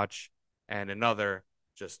fun to watch, and another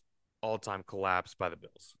just all-time collapse by the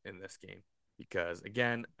Bills in this game because,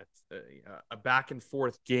 again, it's a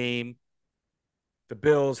back-and-forth game. The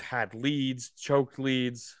Bills had leads, choked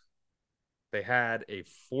leads. They had a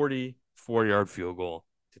 44-yard field goal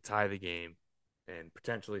to tie the game and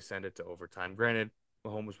potentially send it to overtime. Granted,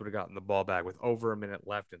 Mahomes would have gotten the ball back with over a minute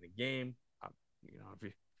left in the game.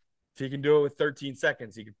 If he can do it with 13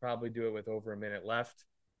 seconds, he could probably do it with over a minute left.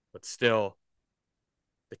 But still,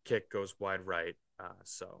 the kick goes wide right.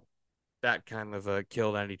 So that kind of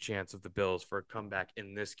killed any chance of the Bills for a comeback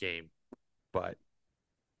in this game. But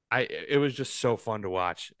it was just so fun to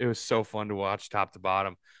watch. It was so fun to watch top to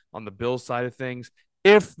bottom. On the Bills side of things,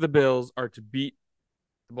 if the Bills are to beat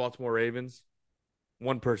the Baltimore Ravens,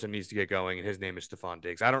 one person needs to get going, and his name is Stephon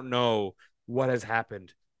Diggs. I don't know what has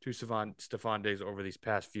happened to Stephon Diggs over these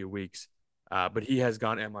past few weeks, but he has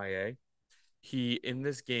gone MIA. In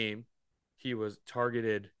this game, he was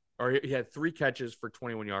targeted, or he had 3 catches for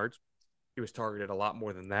 21 yards. He was targeted a lot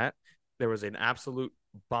more than that. There was an absolute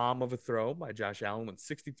bomb of a throw by Josh Allen, went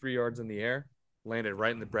 63 yards in the air, landed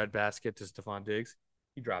right in the breadbasket to Stephon Diggs.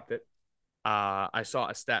 He dropped it. I saw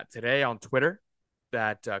a stat today on Twitter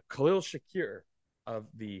that Khalil Shakir of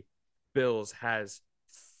the Bills has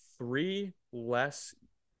 3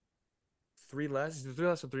 three less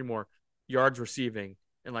than three more yards receiving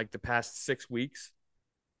in like the past 6 weeks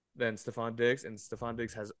than Stephon Diggs, and Stephon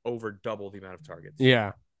Diggs has over double the amount of targets.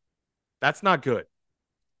 Yeah. That's not good.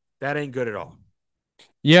 That ain't good at all.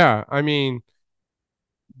 Yeah. I mean,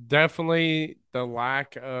 definitely the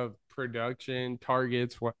lack of production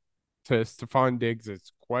targets to Stephon Diggs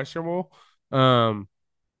is questionable. Um,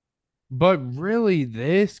 but really,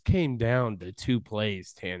 this came down to two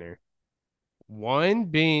plays, Tanner. One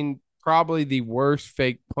being probably the worst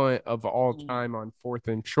fake punt of all time on 4th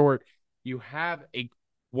and short. You have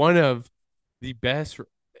one of the best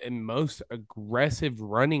and most aggressive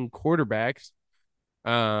running quarterbacks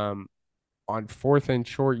on 4th and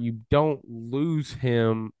short. You don't use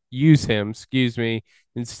him, excuse me.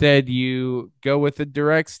 Instead, you go with a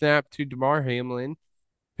direct snap to Damar Hamlin,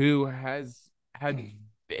 who has had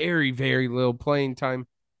very, very little playing time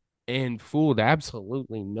and fooled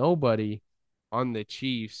absolutely nobody on the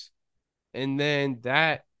Chiefs. And then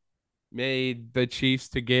that made the Chiefs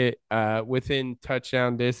to get within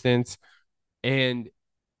touchdown distance. And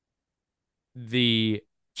the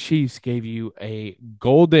Chiefs gave you a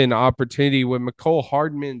golden opportunity with Mecole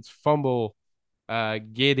Hardman's fumble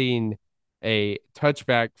getting a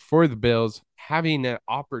touchback for the Bills, having an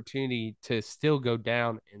opportunity to still go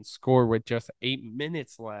down and score with just 8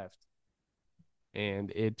 minutes left. And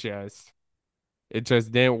it just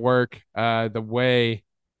didn't work the way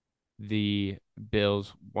the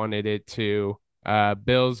Bills wanted it to.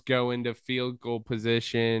 Bills go into field goal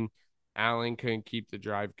position. Allen couldn't keep the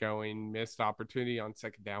drive going, missed opportunity on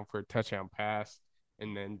 2nd down for a touchdown pass,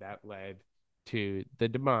 and then that led to the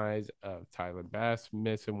demise of Tyler Bass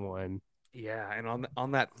missing one. Yeah, and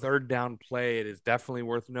on that third down play, it is definitely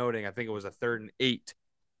worth noting. I think it was a 3rd and 8.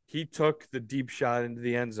 He took the deep shot into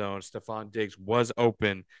the end zone. Stephon Diggs was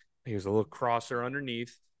open. He was a little crosser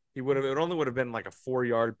underneath. It only would have been like a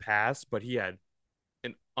 4-yard pass, but he had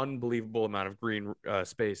an unbelievable amount of green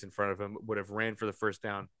space in front of him. Would have ran for the first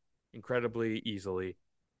down incredibly easily.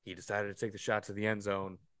 He decided to take the shot to the end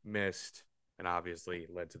zone, missed, and obviously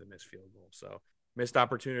led to the missed field goal. So missed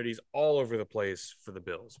opportunities all over the place for the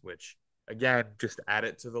Bills, which again just add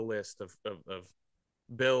it to the list of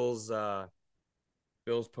Bills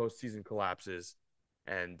Bills postseason collapses,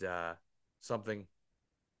 and something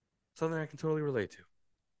I can totally relate to.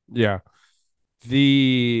 Yeah.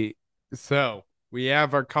 So we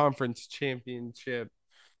have our conference championship.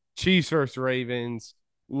 Chiefs versus Ravens,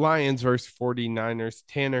 Lions versus 49ers.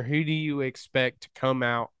 Tanner, who do you expect to come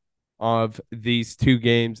out of these two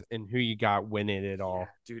games and who you got winning it all? Yeah,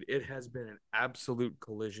 dude, it has been an absolute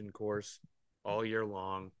collision course all year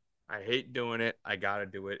long. I hate doing it. I got to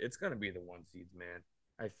do it. It's going to be the one seeds, man.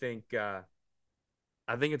 I think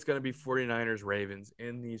it's going to be 49ers Ravens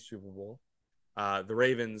in the Super Bowl. The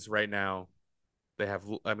Ravens right now, we've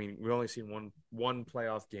only seen one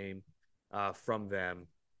playoff game from them,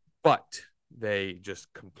 but they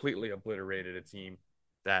just completely obliterated a team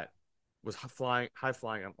that was high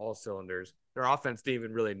flying on all cylinders. Their offense didn't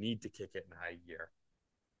even really need to kick it in high gear,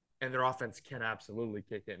 and their offense can absolutely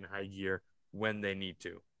kick it in high gear when they need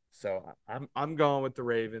to. So I'm going with the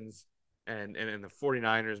Ravens and the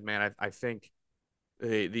 49ers, man. I think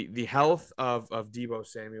the health of Deebo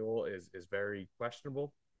Samuel is very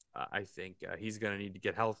questionable. I think he's going to need to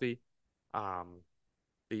get healthy.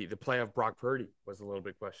 The play of Brock Purdy was a little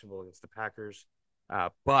bit questionable against the Packers,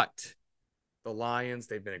 but the Lions,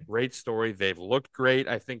 they've been a great story. They've looked great.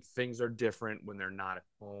 I think things are different when they're not at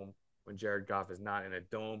home. When Jared Goff is not in a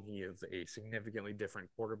dome, he is a significantly different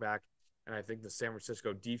quarterback. And I think the San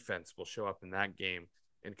Francisco defense will show up in that game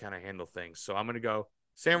and kind of handle things. So I'm going to go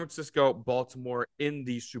San Francisco, Baltimore in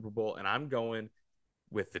the Super Bowl. And I'm going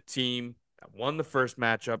with the team that won the first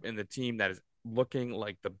matchup and the team that is looking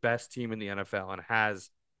like the best team in the NFL and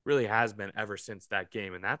really has been ever since that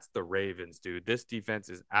game. And that's the Ravens, dude. This defense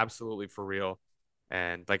is absolutely for real.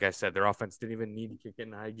 And like I said, their offense didn't even need to kick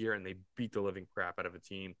in high gear, and they beat the living crap out of a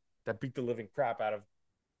team that beat the living crap out of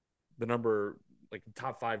the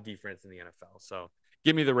top 5 defense in the NFL. So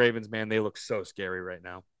give me the Ravens, man. They look so scary right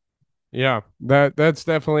now. Yeah, that's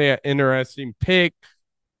definitely an interesting pick.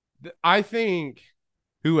 I think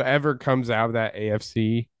whoever comes out of that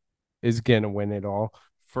AFC is going to win it all.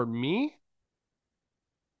 For me,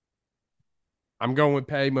 I'm going with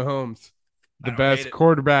Patty Mahomes. The best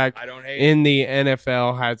quarterback in the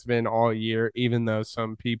NFL has been all year, even though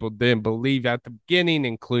some people didn't believe at the beginning,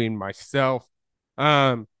 including myself.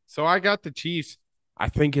 So I got the Chiefs. I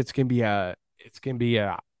think it's gonna be a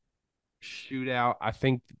shootout. I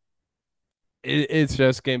think it's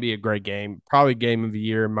just gonna be a great game, probably game of the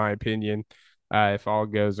year in my opinion, if all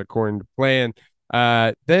goes according to plan.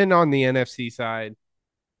 Then on the NFC side,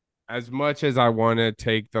 as much as I want to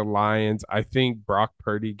take the Lions, I think Brock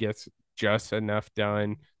Purdy gets just enough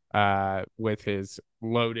done with his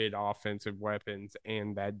loaded offensive weapons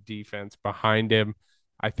and that defense behind him.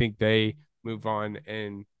 I think they move on.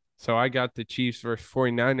 And so I got the Chiefs versus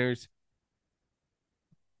 49ers.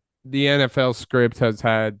 The NFL script has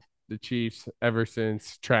had the Chiefs ever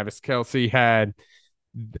since Travis Kelce had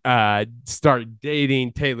started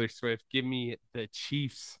dating Taylor Swift. Give me the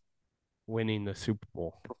Chiefs winning the Super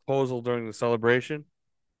Bowl. Proposal during the celebration.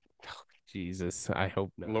 Jesus, I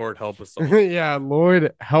hope not. Lord help us all. Yeah,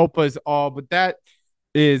 Lord help us all. But that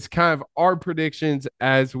is kind of our predictions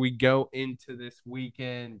as we go into this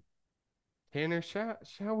weekend. Tanner, shall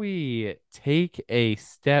we take a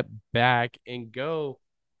step back and go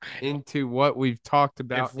into what we've talked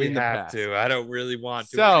about If we in the have past? to, I don't really want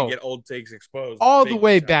to. So, Get old takes exposed. all the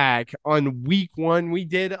way time. back on week 1, we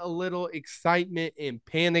did a little excitement and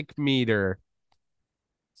panic meter.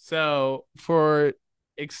 So for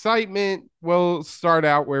excitement, we'll start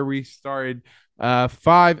out where we started.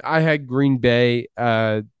 5, I had Green Bay.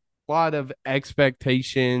 A lot of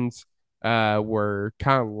expectations were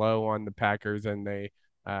kind of low on the Packers, and they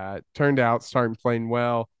turned out starting playing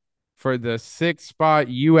well. For the 6th spot,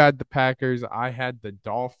 you had the Packers. I had the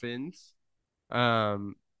Dolphins.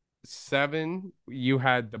 7, you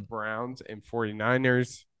had the Browns and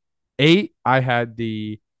 49ers. 8, I had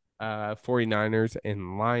the 49ers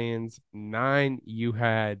and Lions. 9, you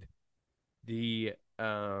had the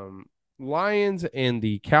Lions and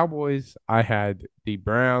the Cowboys. I had the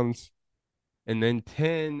Browns. And then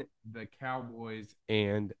 10, the Cowboys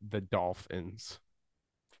and the Dolphins.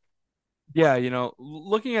 Yeah,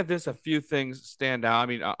 looking at this, a few things stand out. I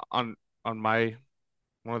mean, on my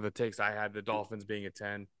one of the takes I had, the Dolphins being a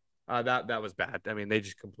 10. That was bad. I mean, they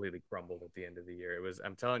just completely crumbled at the end of the year.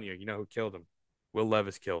 I'm telling you, who killed them? Will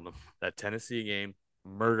Levis killed them. That Tennessee game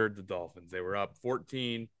murdered the Dolphins. They were up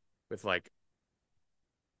 14 with like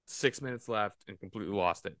 6 minutes left and completely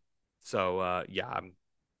lost it. So yeah,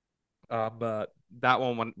 that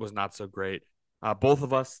one was not so great. Both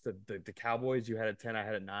of us, the Cowboys, you had a 10, I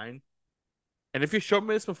had a 9. And if you showed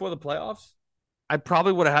me this before the playoffs, I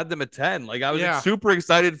probably would have had them at 10. Like I was super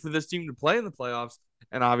excited for this team to play in the playoffs.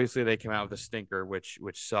 And obviously they came out with a stinker, which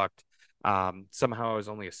sucked. Somehow I was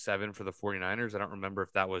only a 7 for the 49ers. I don't remember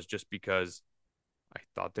if that was just because I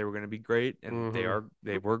thought they were going to be great and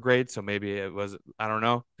they were great. So maybe it was, I don't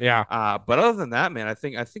know. Yeah. But other than that, man, I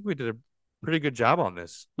think we did a pretty good job on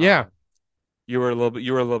this. Yeah. You were a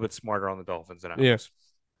little bit smarter on the Dolphins than I was.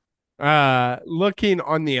 Looking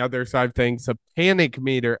on the other side of things, a panic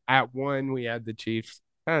meter at 1, we had the Chiefs.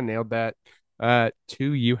 Kind of nailed that.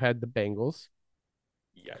 2, you had the Bengals.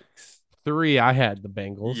 Yikes. 3, I had the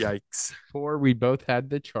Bengals. Yikes. 4, we both had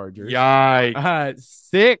the Chargers. Yikes.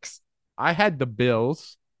 6, I had the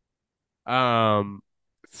Bills. 7,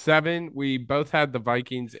 we both had the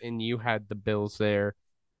Vikings and you had the Bills there.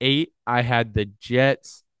 8, I had the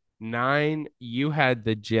Jets. 9, you had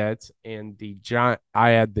the Jets and I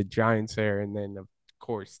had the Giants there, and then of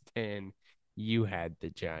course 10, you had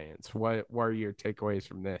the Giants. What are your takeaways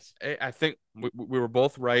from this? I think we were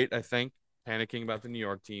both right. I think panicking about the New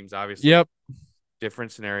York teams, obviously. Yep.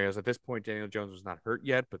 Different scenarios. At this point, Daniel Jones was not hurt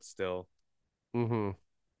yet, but still.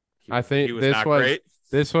 I think he was not great.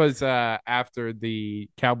 This was after the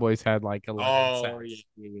Cowboys had like 11 sacks.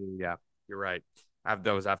 Yeah, you're right.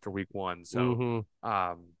 That was after week 1. So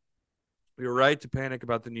we were right to panic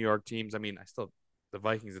about the New York teams. I mean, the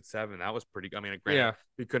Vikings at 7. That was pretty. I mean, granted,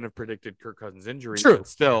 we couldn't have predicted Kirk Cousins' injury, but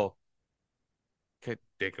still,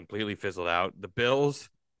 they completely fizzled out. The Bills,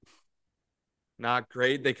 not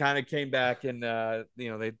great. They kind of came back and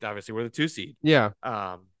they obviously were the 2 seed. Yeah.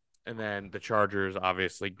 And then the Chargers,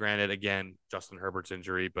 obviously, granted, again, Justin Herbert's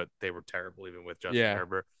injury, but they were terrible even with Justin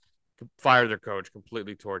Herbert. Fired their coach,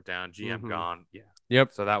 completely tore it down. GM gone. Yeah.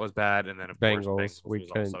 Yep. So that was bad. And then, of course, Bengals was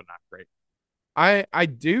also not great. I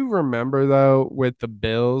do remember, though, with the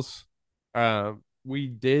Bills, we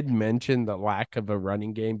did mention the lack of a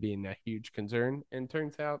running game being a huge concern. And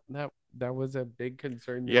turns out that was a big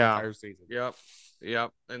concern the entire season. Yep.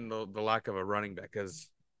 And the lack of a running back, because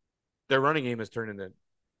their running game has turned into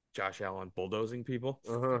Josh Allen bulldozing people.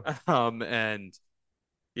 And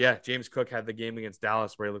yeah, James Cook had the game against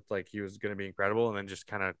Dallas where he looked like he was going to be incredible, and then just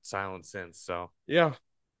kind of silent since. So yeah.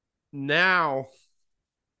 Now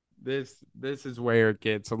this is where it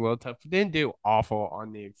gets a little tough. We didn't do awful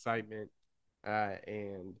on the excitement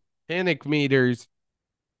and panic meters,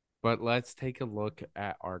 but let's take a look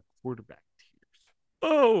at our quarterback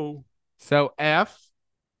tiers. So F,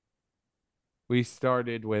 we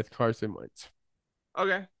started with Carson Wentz.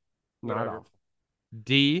 Okay. Not awful.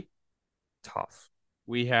 D, tough.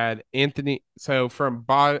 we had Anthony. So from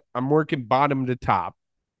bottom, I'm working bottom to top.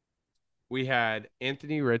 We had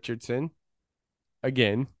Anthony Richardson.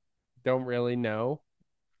 Again, don't really know.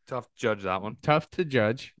 Tough to judge that one. Tough to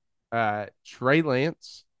judge. Trey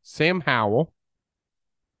Lance, Sam Howell,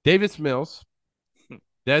 Davis Mills,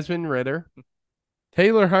 Desmond Ritter,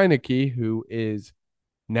 Taylor Heineke, who is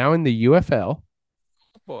now in the UFL.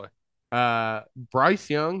 Boy. Bryce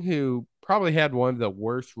Young, who probably had one of the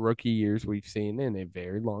worst rookie years we've seen in a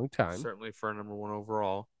very long time. Certainly for number 1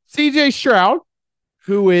 overall. CJ Stroud,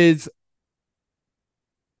 who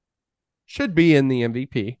should be in the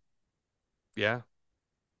MVP. Yeah.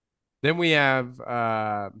 Then we have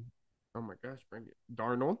oh my gosh, bring it.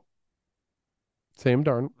 Darnold. Sam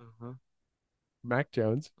Darnold. Uh-huh. Mac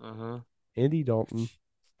Jones. Uh-huh. Andy Dalton.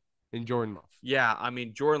 And Jordan Love. Yeah, I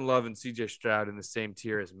mean Jordan Love and CJ Stroud in the same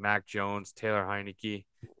tier as Mac Jones, Taylor Heineke,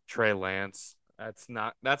 Trey Lance. That's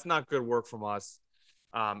not good work from us.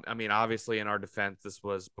 I mean, obviously, in our defense, this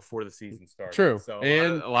was before the season started. True. So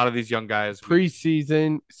And a lot of these young guys,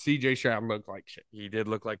 preseason, CJ Stroud looked like shit. he did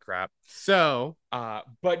look like crap. So,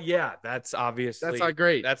 but yeah, that's obviously that's not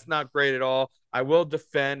great. That's not great at all. I will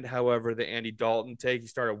defend, however, the Andy Dalton take. He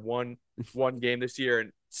started one game this year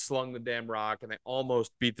and slung the damn rock, and they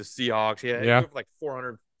almost beat the Seahawks. He had like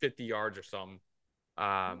 450 yards or something.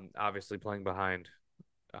 Obviously playing behind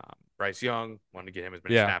Bryce Young, wanted to get him as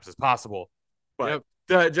many snaps as possible. But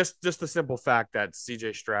just the simple fact that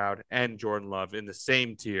CJ Stroud and Jordan Love in the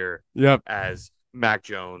same tier as Mac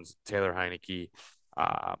Jones, Taylor Heineke,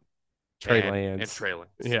 Trey Lance. And Trey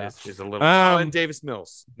Lance is a little and Davis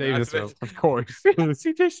Mills. Davis Mills, of course.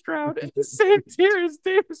 CJ Stroud in the same tier as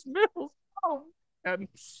Davis Mills. Oh, man.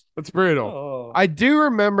 That's brutal. Oh. I do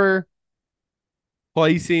remember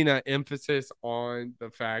placing an emphasis on the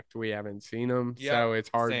fact we haven't seen him. So it's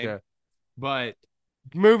hard to. But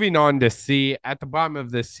moving on to C, at the bottom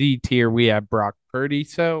of the C tier, we have Brock Purdy.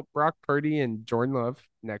 So Brock Purdy and Jordan Love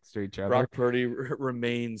next to each other. Brock Purdy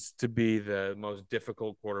remains to be the most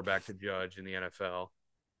difficult quarterback to judge in the NFL.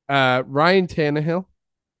 Ryan Tannehill,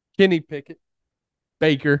 Kenny Pickett,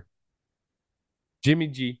 Baker, Jimmy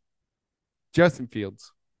G, Justin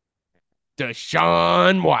Fields,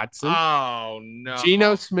 Deshaun Watson. Oh, no.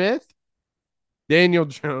 Geno Smith, Daniel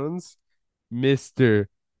Jones, Mr.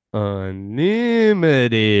 Unlimited,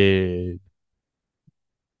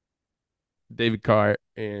 David Carr,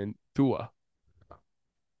 and Tua.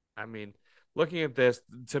 I mean, looking at this,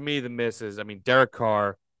 to me, the misses, Derek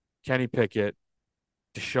Carr, Kenny Pickett,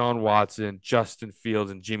 Deshaun Watson, Justin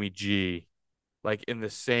Fields, and Jimmy G, like in the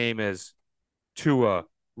same as Tua,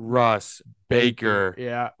 Russ, Baker.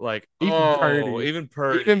 Yeah. Like, even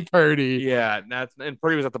Purdy. Yeah. And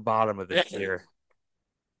Purdy was at the bottom of this tier.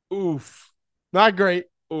 Oof. Not great.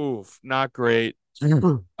 Oof. Not great.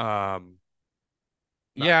 Not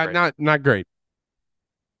great.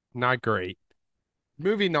 Not great.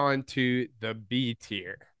 Moving on to the B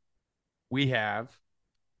tier. We have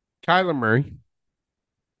Kyler Murray.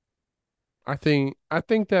 I think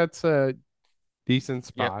that's a decent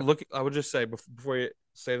spot. Yeah, I would just say before you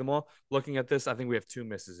say them all, looking at this, I think we have 2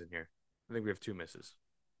 misses in here. I think we have 2 misses.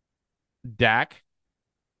 Dak,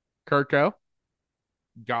 Kirko,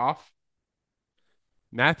 Goff,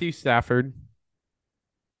 Matthew Stafford,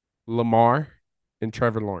 Lamar, and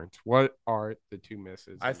Trevor Lawrence. What are the 2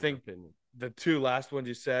 misses? I think the 2 last ones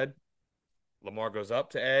you said, Lamar goes up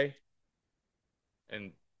to A,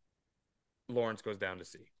 and Lawrence goes down to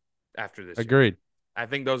C after this. Agreed. Year. I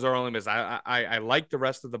think those are only misses. I like the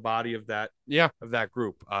rest of the body of that. Of that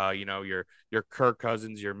group. Your Kirk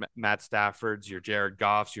Cousins, your Matt Staffords, your Jared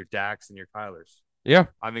Goffs, your Daks, and your Kylers. Yeah,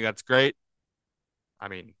 I think that's great. I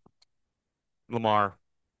mean, Lamar,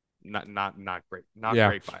 not great,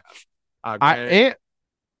 great by us. And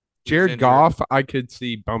Jared Goff, I could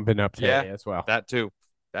see bumping up today as well. That too.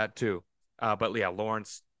 But yeah,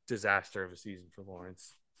 Lawrence, disaster of a season for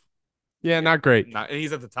Lawrence. Yeah, not great. And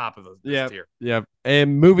he's at the top of this tier. Yeah.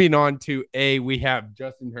 And moving on to A, we have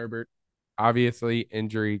Justin Herbert. Obviously,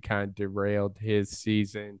 injury kind of derailed his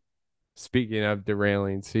season. Speaking of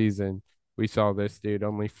derailing season, we saw this dude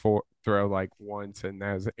only throw like once, and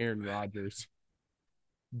that was Aaron Rodgers.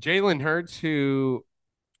 Jalen Hurts, who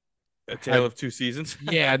a tale of 2 seasons.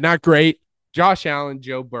 Yeah, not great. Josh Allen,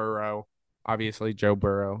 Joe Burrow. Obviously, Joe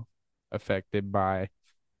Burrow affected by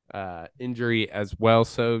injury as well.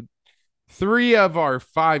 So 3 of our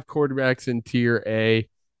 5 quarterbacks in tier A,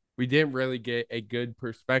 we didn't really get a good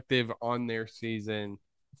perspective on their season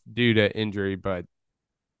due to injury, but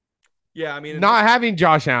not having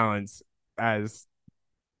Josh Allen's as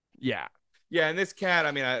in this cat,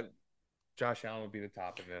 Josh Allen would be the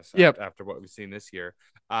top of this after what we've seen this year.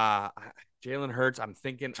 Jalen Hurts. I'm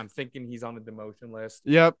thinking he's on the demotion list.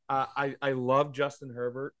 Yep. I love Justin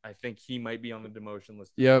Herbert. I think he might be on the demotion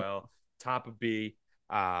list as Yep. well. Top of B.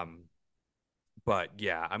 But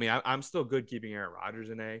yeah, I mean, I'm still good keeping Aaron Rodgers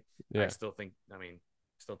in A. Yeah. I still think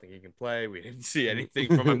he can play. We didn't see anything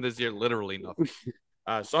from him this year, literally nothing.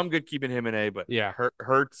 So I'm good keeping him in A. But Yeah.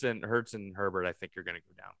 Hurts and Herbert, I think you're going to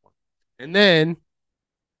go down one. And then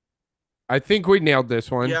I think we nailed this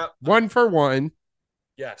one. Yeah. 1 for 1.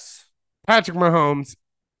 Yes. Patrick Mahomes.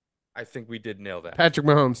 I think we did nail that. Patrick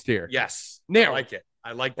Mahomes tier. Yes. Nailed. I like it.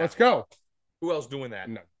 I like that. Let's go. Who else doing that?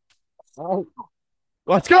 No.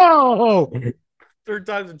 Let's go. Third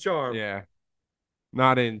time's a charm. Yeah.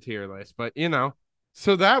 Not in tier list, but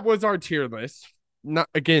so that was our tier list. Not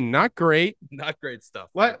great. Not great stuff.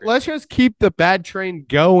 Let's just keep the bad train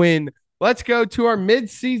going. Let's go to our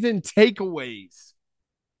mid-season takeaways.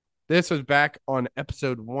 This was back on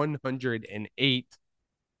episode 108.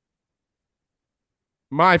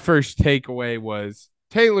 My first takeaway was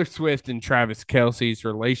Taylor Swift and Travis Kelce's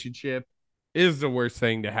relationship is the worst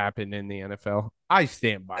thing to happen in the NFL. I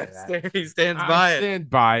stand by that. He stands by it. Stand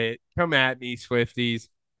by it. Come at me, Swifties.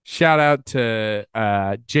 Shout out to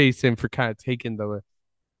Jason for kind of taking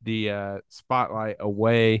the spotlight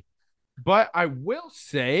away. But I will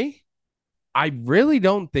say, I really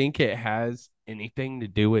don't think it has anything to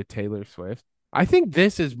do with Taylor Swift. I think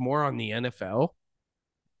this is more on the NFL.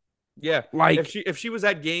 Yeah, like if she was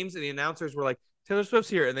at games and the announcers were like, Taylor Swift's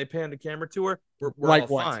here, and they panned the camera to her, we're like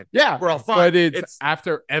all what? fine. Yeah, we're all fine. But it's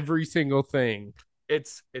after every single thing.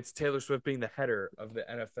 It's Taylor Swift being the header of the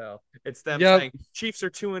NFL. It's them saying Chiefs are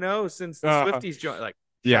 2-0 since the Swifties joined. Like,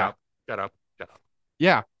 shut up.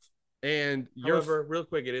 Yeah, and however, real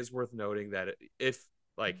quick, it is worth noting that if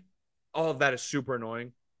like all of that is super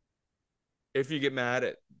annoying, if you get mad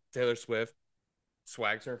at Taylor Swift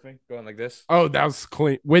swag surfing, going like this. Oh, that was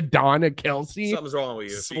clean with Donna Kelce. Something's wrong with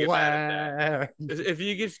you. If you get mad at that. If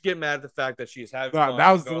you just get mad at the fact that she's having fun,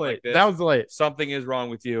 that was lit. Like this, that was lit. Something is wrong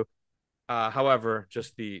with you. However,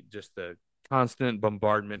 just the constant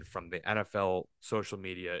bombardment from the NFL social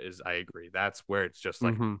media is, I agree. That's where it's just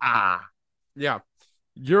like, yeah.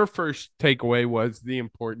 Your first takeaway was the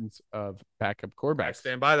importance of backup quarterbacks. I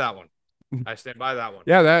stand by that one.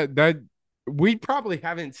 Yeah, that we probably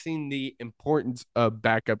haven't seen the importance of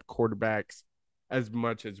backup quarterbacks as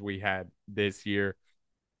much as we had this year.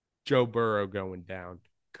 Joe Burrow going down,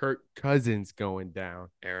 Kirk Cousins going down,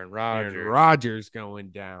 Aaron Rodgers going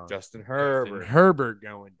down, Justin Herbert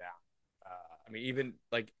going down. I mean, even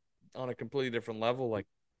like on a completely different level, like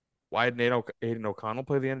why didn't Aiden O'Connell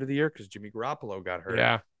play the end of the year? Because Jimmy Garoppolo got hurt.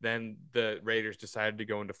 Yeah. Then the Raiders decided to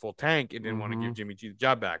go into full tank and didn't want to give Jimmy G the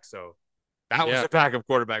job back. So that was a backup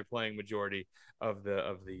quarterback playing majority of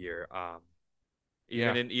the year. Ryan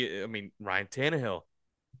Tannehill,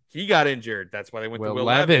 he got injured. That's why they went to Will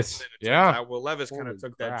Levis. Will Levis kind of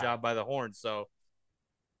took that job by the horn. So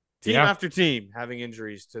team after team having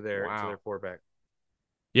injuries to their quarterback.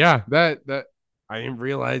 Yeah, that I didn't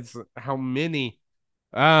realize how many.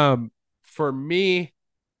 For me,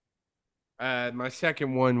 my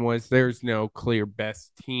second one was there's no clear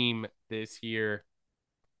best team this year.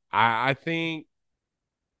 I think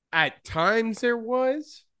at times there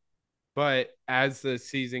was, but as the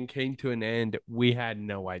season came to an end, we had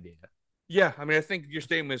no idea. Yeah, I mean, I think your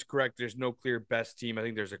statement is correct. There's no clear best team. I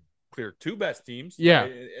think there's a clear two best teams. Yeah.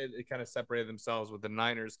 It kind of separated themselves with the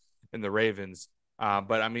Niners and the Ravens.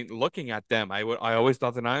 But I mean, looking at them, I always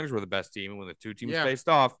thought the Niners were the best team, and when the two teams faced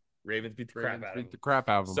off, Ravens beat the crap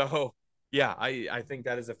out of them. So yeah, I think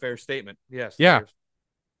that is a fair statement. Yes. Yeah.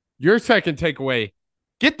 Your second takeaway: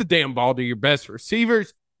 get the damn ball to your best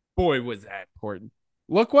receivers. Boy, was that important.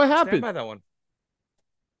 Look what happened. Stand by that one.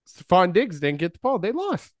 Stephon Diggs didn't get the ball. They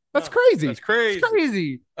lost. That's crazy. That's crazy. It's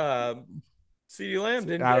crazy. CeeDee Lamb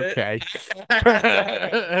didn't get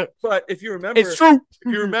it. But if you remember, it's true.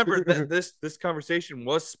 If you remember that this conversation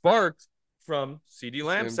was sparked from CeeDee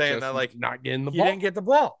Lamb saying that like not getting the he ball. didn't get the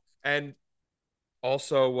ball, and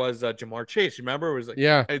also was Jamar Chase. Remember, it was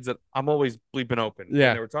like I'm always bleeping open.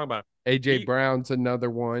 Yeah, they were talking about AJ Brown's another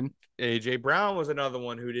one. AJ Brown was another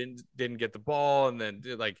one who didn't get the ball, and then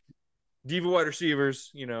like diva wide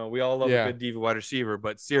receivers. You know, we all love a good diva wide receiver,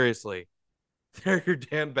 but seriously. They're your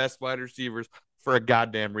damn best wide receivers for a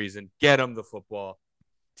goddamn reason. Get them the football.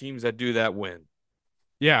 Teams that do that win.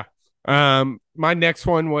 Yeah. My next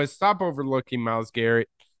one was stop overlooking Myles Garrett.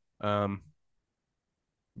 Believe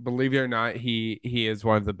it or not, he is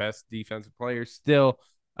one of the best defensive players still.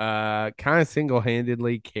 Kind of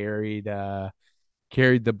single-handedly carried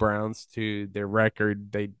the Browns to their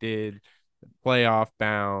record. They did playoff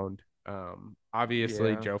bound.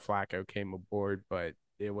 Obviously Joe Flacco came aboard, but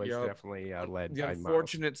it was Yep. definitely led The by Miles.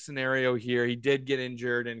 unfortunate scenario here, he did get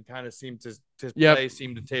injured and kind of seemed to his Yep. play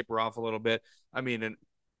seemed to taper off a little bit. I mean, an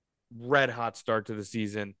red hot start to the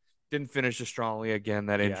season. Didn't finish as strongly again.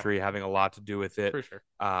 That injury having a lot to do with it. For sure.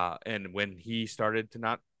 And when he started to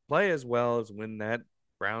not play as well as when that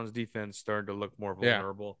Browns defense started to look more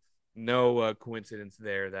vulnerable. No coincidence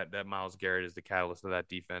there that Myles Garrett is the catalyst of that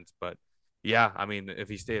defense. But yeah, I mean, if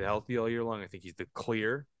he stayed healthy all year long, I think he's the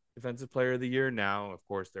clear defensive player of the year. Now, of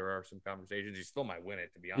course, there are some conversations. He still might win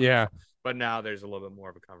it, to be honest. Yeah. But now there's a little bit more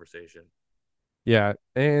of a conversation. Yeah.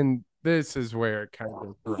 And this is where it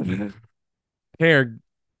kind of here,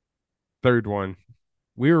 third one.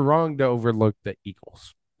 We were wrong to overlook the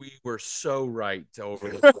Eagles. We were so right to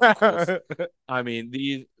overlook the Eagles. I mean,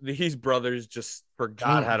 these brothers just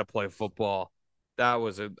forgot how to play football. That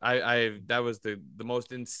was the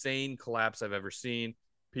most insane collapse I've ever seen.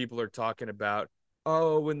 People are talking about,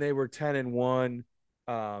 oh, when they were 10-1,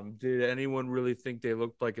 did anyone really think they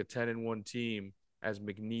looked like a 10-1 team? As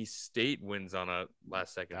McNeese State wins on a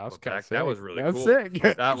last second putback. That was really cool.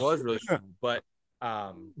 That was really cool. But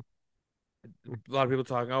a lot of people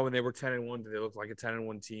talking, oh, when they were 10-1, did they look like a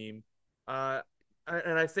 10-1 team? And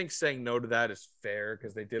I think saying no to that is fair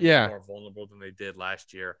because they did look more vulnerable than they did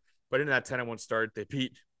last year. But in that 10-1 start, they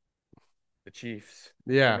beat the Chiefs.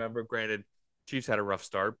 Yeah. Remember, granted, Chiefs had a rough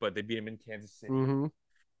start, but they beat them in Kansas City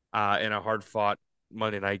Mm-hmm. In a hard-fought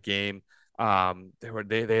Monday night game. They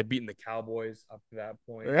had beaten the Cowboys up to that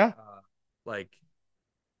point. Yeah.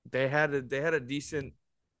 They had a decent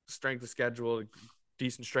strength of schedule,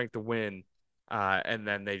 decent strength to win. And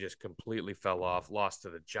then they just completely fell off, lost to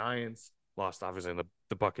the Giants, lost obviously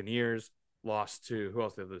the Buccaneers, lost to who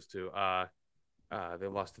else did they lose to? They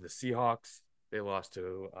lost to the Seahawks, they lost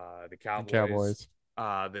to the Cowboys.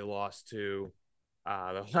 They lost to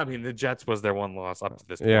the Jets was their one loss up to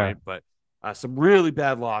this point, but some really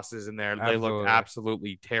bad losses in there. They looked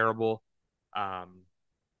absolutely terrible. One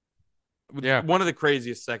of the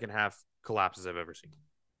craziest second half collapses I've ever seen.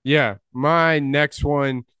 Yeah. My next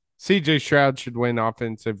one, CJ Stroud should win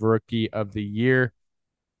Offensive Rookie of the Year.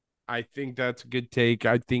 I think that's a good take.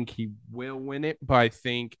 I think he will win it, but I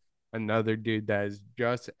think another dude that is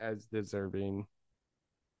just as deserving,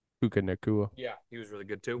 Puka Nacua. Yeah, he was really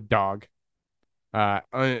good too. Dog.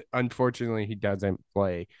 Unfortunately, he doesn't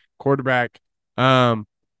play quarterback.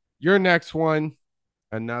 Your next one,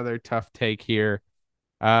 another tough take here.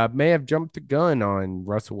 May have jumped the gun on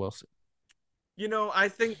Russell Wilson. I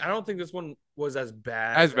don't think this one was as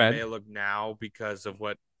bad as it may look now because of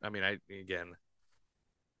what the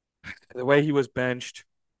way he was benched,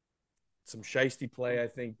 some shiesty play, I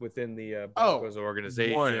think, within the Broncos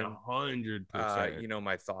organization. 100%.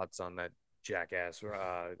 My thoughts on that jackass.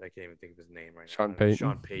 I can't even think of his name right now.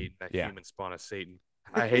 Sean Payton, that human spawn of Satan.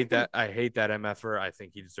 I hate that. I hate that MFer. I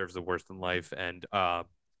think he deserves the worst in life. And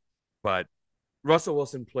but Russell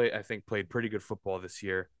Wilson played pretty good football this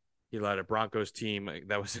year. He led a Broncos team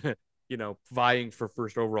that was, vying for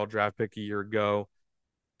first overall draft pick a year ago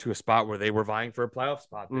to a spot where they were vying for a playoff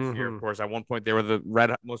spot this year. Of course, at one point they were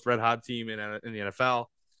the most red hot team in the NFL.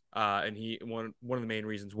 And one of the main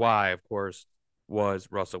reasons why, of course, was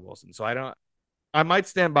Russell Wilson. So I might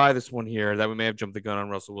stand by this one here that we may have jumped the gun on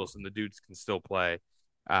Russell Wilson. The dudes can still play,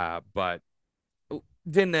 but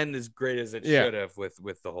didn't end as great as it should have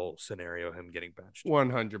with the whole scenario, him getting benched.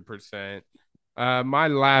 100%. My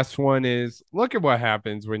last one is, look at what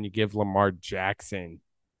happens when you give Lamar Jackson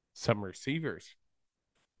some receivers.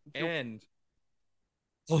 And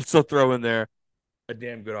also throw in there a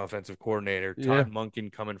damn good offensive coordinator. Todd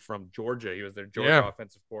Monken coming from Georgia. He was their Georgia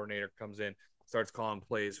offensive coordinator, comes in, starts calling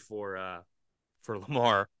plays for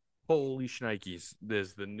Lamar. Holy shnikes.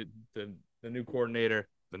 There's the new coordinator,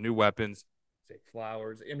 the new weapons. Zay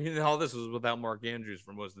Flowers. I mean, all this was without Mark Andrews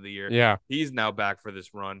for most of the year. Yeah. He's now back for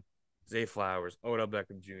this run. Zay Flowers, Odell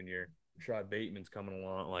Beckham Jr., Rashad Bateman's coming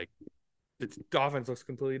along. The offense looks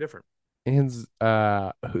completely different. And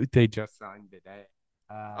who they just signed today?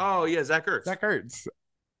 Zach Ertz. Zach Ertz.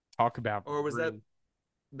 Talk about. Or was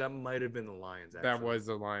that might have been the Lions, actually. That was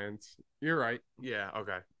the Lions. You're right. Yeah,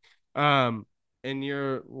 okay. And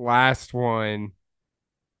your last one,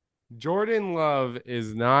 Jordan Love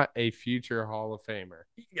is not a future Hall of Famer.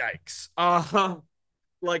 Yikes.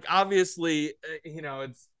 Obviously,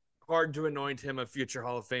 it's hard to anoint him a future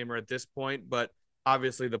Hall of Famer at this point, but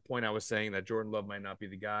obviously the point I was saying that Jordan Love might not be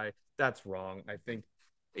the guy, that's wrong. I think,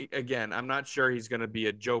 again, I'm not sure he's going to be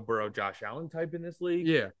a Joe Burrow, Josh Allen type in this league.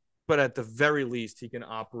 Yeah. But at the very least, he can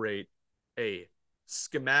operate a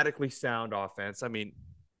schematically sound offense. I mean,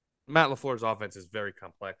 Matt LaFleur's offense is very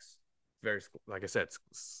complex. Very, like I said,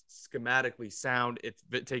 it's schematically sound.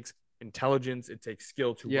 It takes intelligence, it takes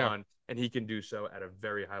skill to Yeah. run, and he can do so at a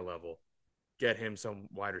very high level. Get him some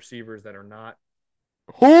wide receivers that are not,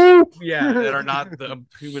 Who? that are not the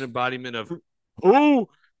human embodiment of who,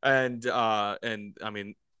 and I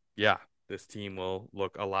mean, yeah, this team will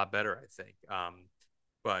look a lot better, I think.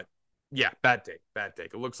 But yeah, bad take, bad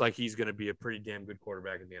take. It looks like he's going to be a pretty damn good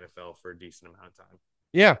quarterback in the NFL for a decent amount of time.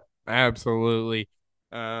 Yeah, absolutely.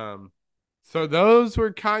 So those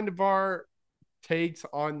were kind of our takes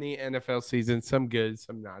on the NFL season. Some good,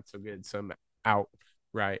 some not so good, some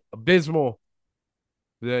outright abysmal.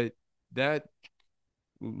 That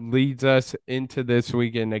leads us into this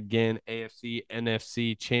weekend again. AFC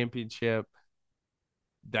NFC championship.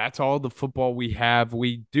 That's all the football we have.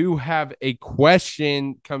 We do have a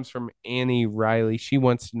question, comes from Annie Riley. She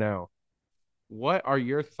wants to know, what are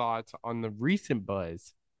your thoughts on the recent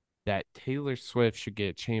buzz that Taylor Swift should get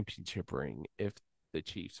a championship ring if the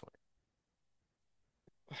Chiefs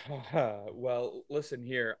Well, listen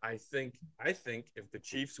here. I think if the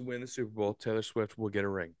Chiefs win the Super Bowl, Taylor Swift will get a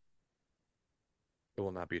ring. It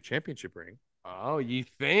will not be a championship ring. win? Oh, you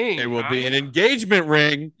think? It will be an engagement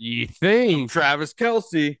ring You from think? Travis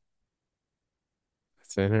Kelce.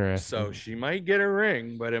 That's interesting. So she might get a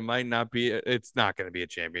ring, but it might not be. It's not going to be a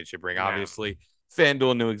championship ring. No. Obviously,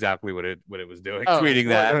 FanDuel knew exactly what it was doing, Oh, tweeting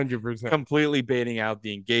that, 100%. completely baiting out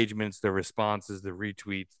the engagements, the responses, the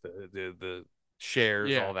retweets, the shares,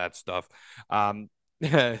 Yeah. all that stuff.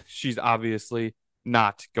 She's obviously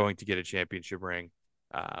not going to get a championship ring,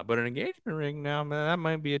 but an engagement ring now, man, that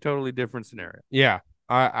might be a totally different scenario. Yeah,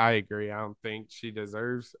 I agree. I don't think she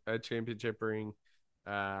deserves a championship ring.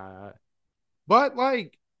 But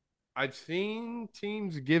like I've seen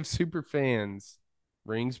teams give super fans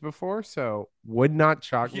rings before, so would not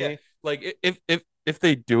shock Yeah, me. like if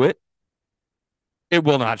they do it, it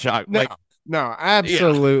will not shock. No, Like, no,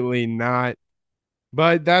 absolutely not.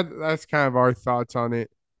 But that's kind of our thoughts on it.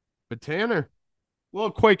 But Tanner, a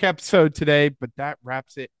little quick episode today, but that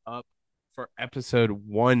wraps it up for episode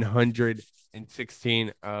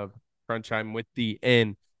 116 of Crunch Time with the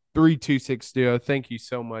N326 Duo. Thank you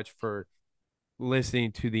so much for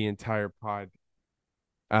listening to the entire pod.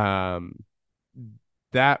 Um,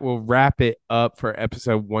 that will wrap it up for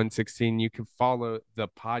episode 116. You can follow the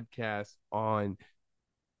podcast on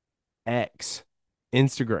X,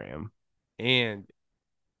 Instagram, and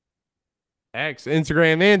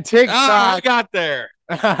Instagram, and TikTok. I got there.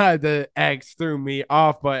 The X threw me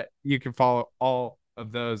off, but you can follow all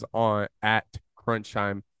of those on at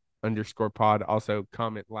crunchtime_pod. Also,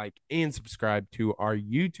 comment, like, and subscribe to our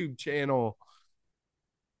YouTube channel,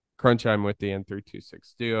 Crunch Time with the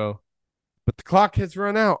N326 Duo. But the clock has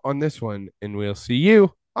run out on this one, and we'll see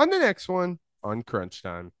you on the next one on Crunch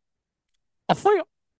Time. I think